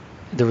then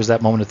there was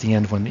that moment at the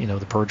end when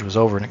the purge was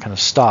over and it kind of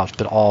stopped,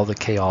 but all the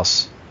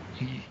chaos,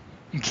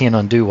 you can't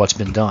undo what's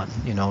been done.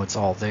 It's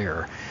all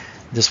there.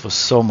 This was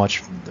so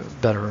much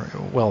better,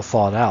 well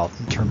thought out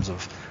in terms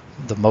of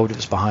the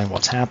motives behind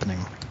what's happening.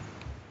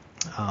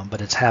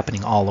 But it's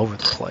happening all over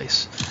the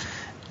place.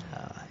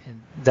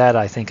 And that,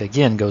 I think,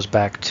 again, goes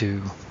back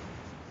to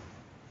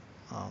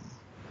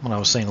when I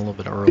was saying a little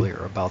bit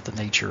earlier about the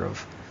nature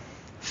of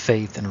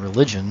faith and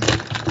religion,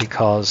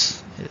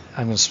 because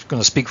I'm going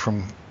to speak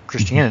from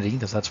Christianity,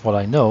 because that's what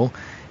I know,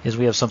 is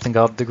we have something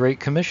called the Great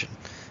Commission.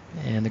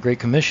 And the Great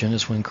Commission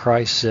is when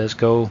Christ says,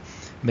 go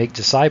make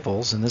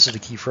disciples, and this is the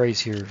key phrase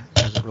here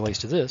as it relates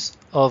to this,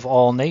 of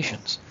all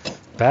nations,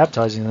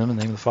 baptizing them in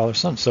the name of the Father,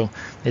 Son. So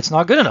it's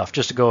not good enough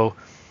just to go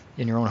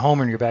in your own home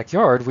or in your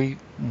backyard.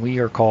 We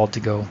are called to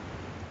go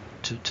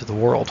to the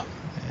world.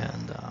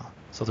 And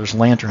so there's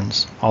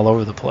lanterns all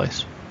over the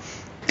place.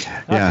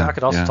 Yeah, I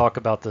could also talk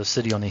about the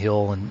city on the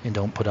hill and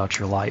don't put out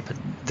your light, but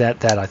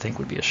that I think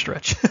would be a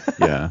stretch.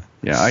 yeah.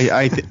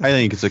 I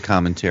think it's a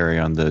commentary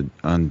on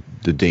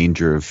the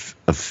danger of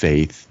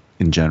faith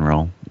in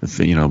general,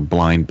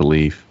 blind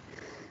belief.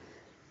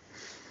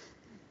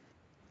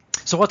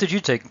 So what did you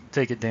take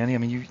it, Danny? I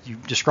mean, you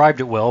described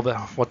it well, but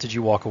what did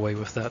you walk away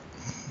with that?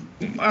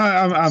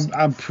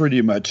 I'm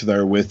pretty much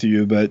there with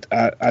you, but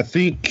I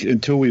think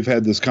until we've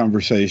had this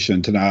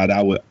conversation tonight,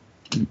 I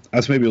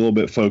was maybe a little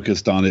bit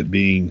focused on it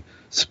being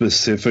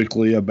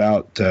specifically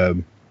about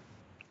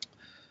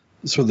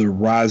sort of the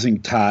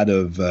rising tide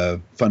of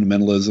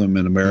fundamentalism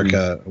in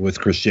America with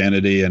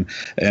Christianity, and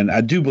I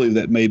do believe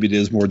that maybe it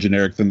is more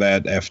generic than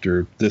that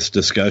after this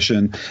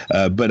discussion.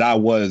 But I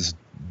was,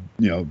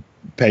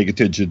 paying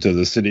attention to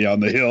the city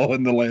on the hill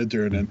and the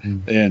lantern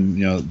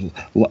and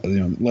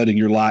letting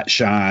your light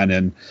shine,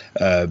 and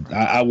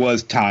I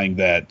was tying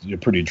that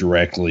pretty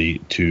directly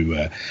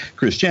to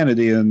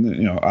Christianity,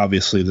 and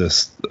obviously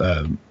this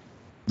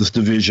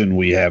division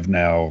we have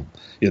now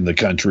in the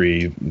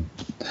country.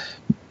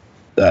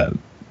 I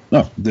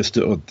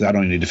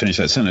don't need to finish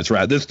that sentence,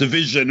 right? This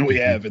division we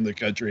have in the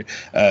country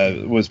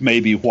was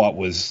maybe what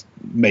was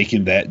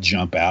making that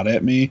jump out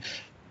at me.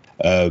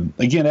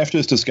 Again, after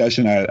this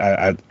discussion,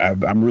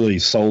 I'm really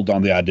sold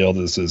on the idea that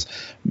this is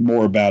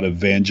more about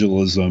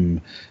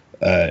evangelism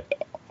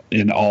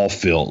in all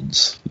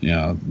fields,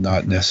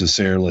 not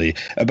necessarily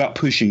about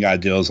pushing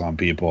ideals on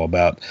people,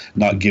 about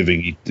not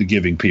giving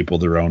people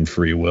their own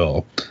free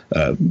will.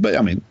 But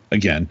I mean,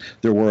 again,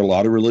 there were a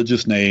lot of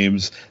religious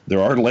names.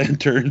 There are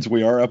lanterns.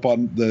 We are up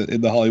in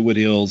the Hollywood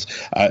Hills.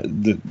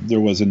 There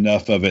was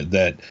enough of it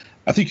that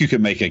I think you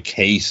could make a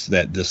case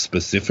that this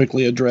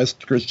specifically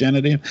addressed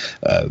Christianity,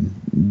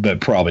 but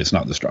probably it's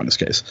not the strongest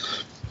case.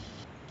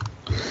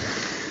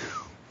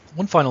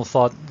 One final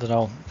thought that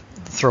I'll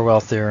throw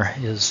out there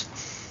is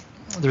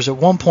there's at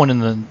one point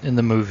in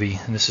the movie,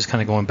 and this is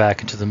kind of going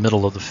back into the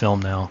middle of the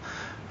film now,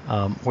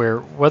 where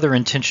whether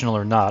intentional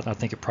or not, I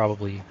think it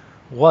probably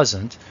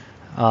wasn't,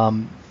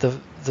 the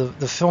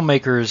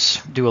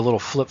filmmakers do a little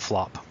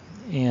flip-flop,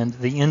 and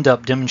they end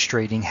up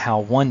demonstrating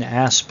how one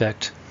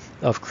aspect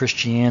of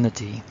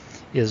Christianity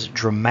is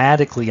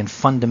dramatically and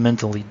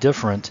fundamentally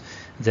different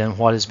than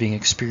what is being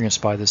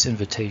experienced by this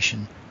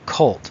invitation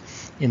cult.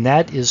 And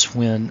that is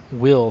when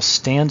Will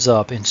stands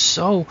up and in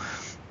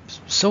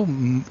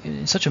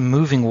such a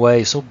moving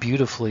way, so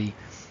beautifully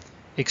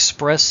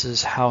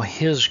expresses how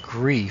his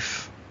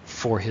grief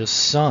for his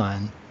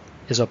son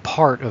is a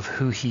part of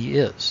who he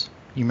is.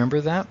 You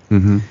remember that?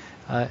 Mm-hmm.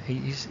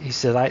 He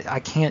said, I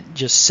can't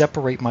just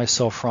separate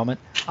myself from it.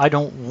 I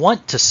don't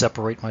want to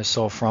separate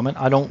myself from it.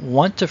 I don't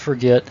want to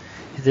forget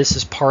this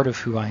is part of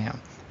who I am.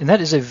 And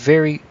that is a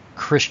very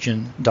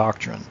Christian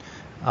doctrine,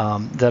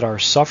 that our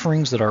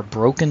sufferings, that our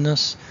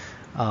brokenness,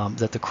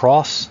 that the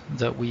cross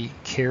that we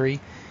carry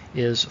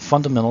is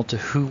fundamental to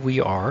who we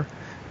are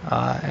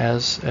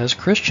as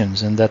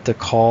Christians, and that the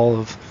call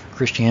of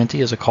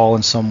Christianity is a call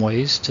in some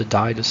ways to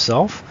die to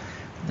self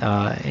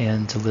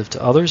and to live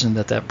to others, and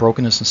that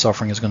brokenness and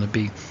suffering is going to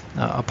be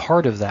a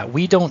part of that.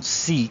 We don't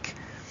seek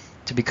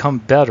to become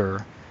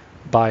better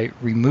by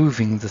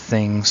removing the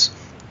things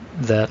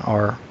that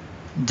are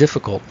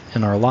difficult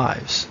in our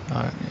lives.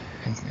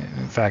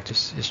 In fact,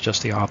 it's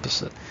just the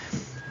opposite.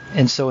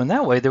 And so in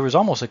that way, there was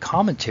almost a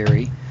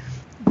commentary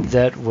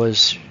that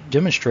was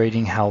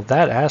demonstrating how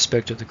that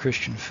aspect of the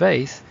Christian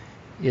faith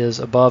is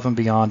above and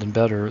beyond and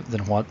better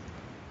than what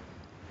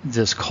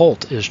this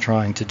cult is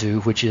trying to do,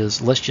 which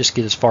is let's just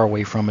get as far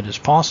away from it as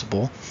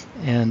possible.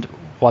 And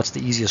what's the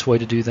easiest way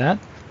to do that?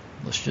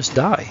 Let's just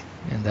die.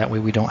 And that way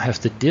we don't have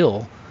to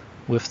deal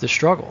with the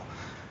struggle.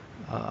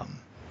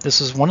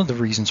 This is one of the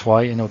reasons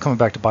why, coming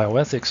back to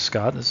bioethics,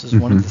 Scott, this is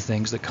one of the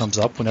things that comes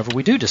up whenever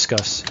we do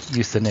discuss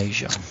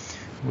euthanasia,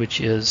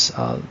 which is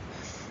the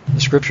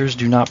scriptures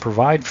do not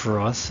provide for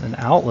us an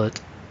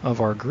outlet of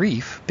our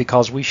grief,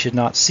 because we should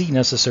not see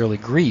necessarily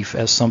grief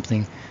as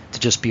something to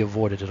just be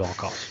avoided at all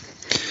costs.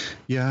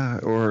 Yeah,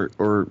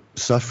 or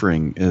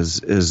suffering is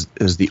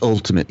the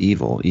ultimate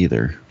evil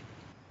either.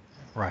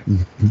 Right.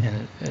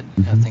 And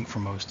I think for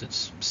most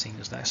it's seen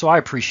as that. So I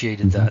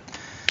appreciated that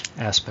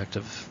aspect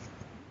of.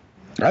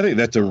 I think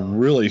that's a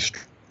really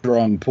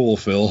strong pull,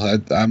 Phil.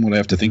 I'm going to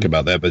have to think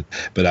about that,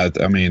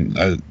 but I mean,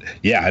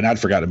 yeah, and I'd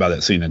forgotten about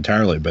that scene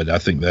entirely. But I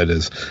think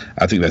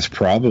that's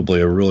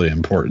probably a really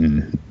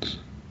important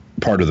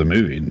part of the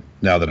movie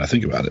now that I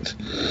think about it.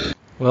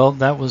 Well,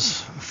 that was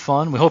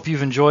fun. We hope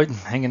you've enjoyed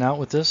hanging out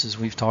with us as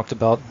we've talked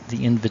about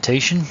The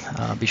Invitation.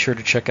 Be sure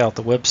to check out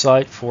the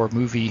website for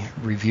movie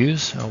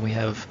reviews. We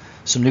have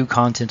some new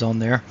content on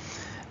there.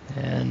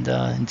 And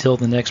until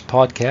the next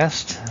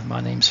podcast, my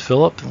name's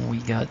Philip, and we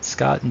got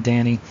Scott and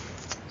Danny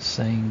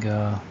saying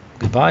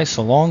goodbye,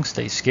 so long,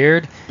 stay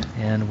scared,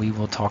 and we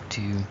will talk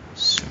to you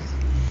soon.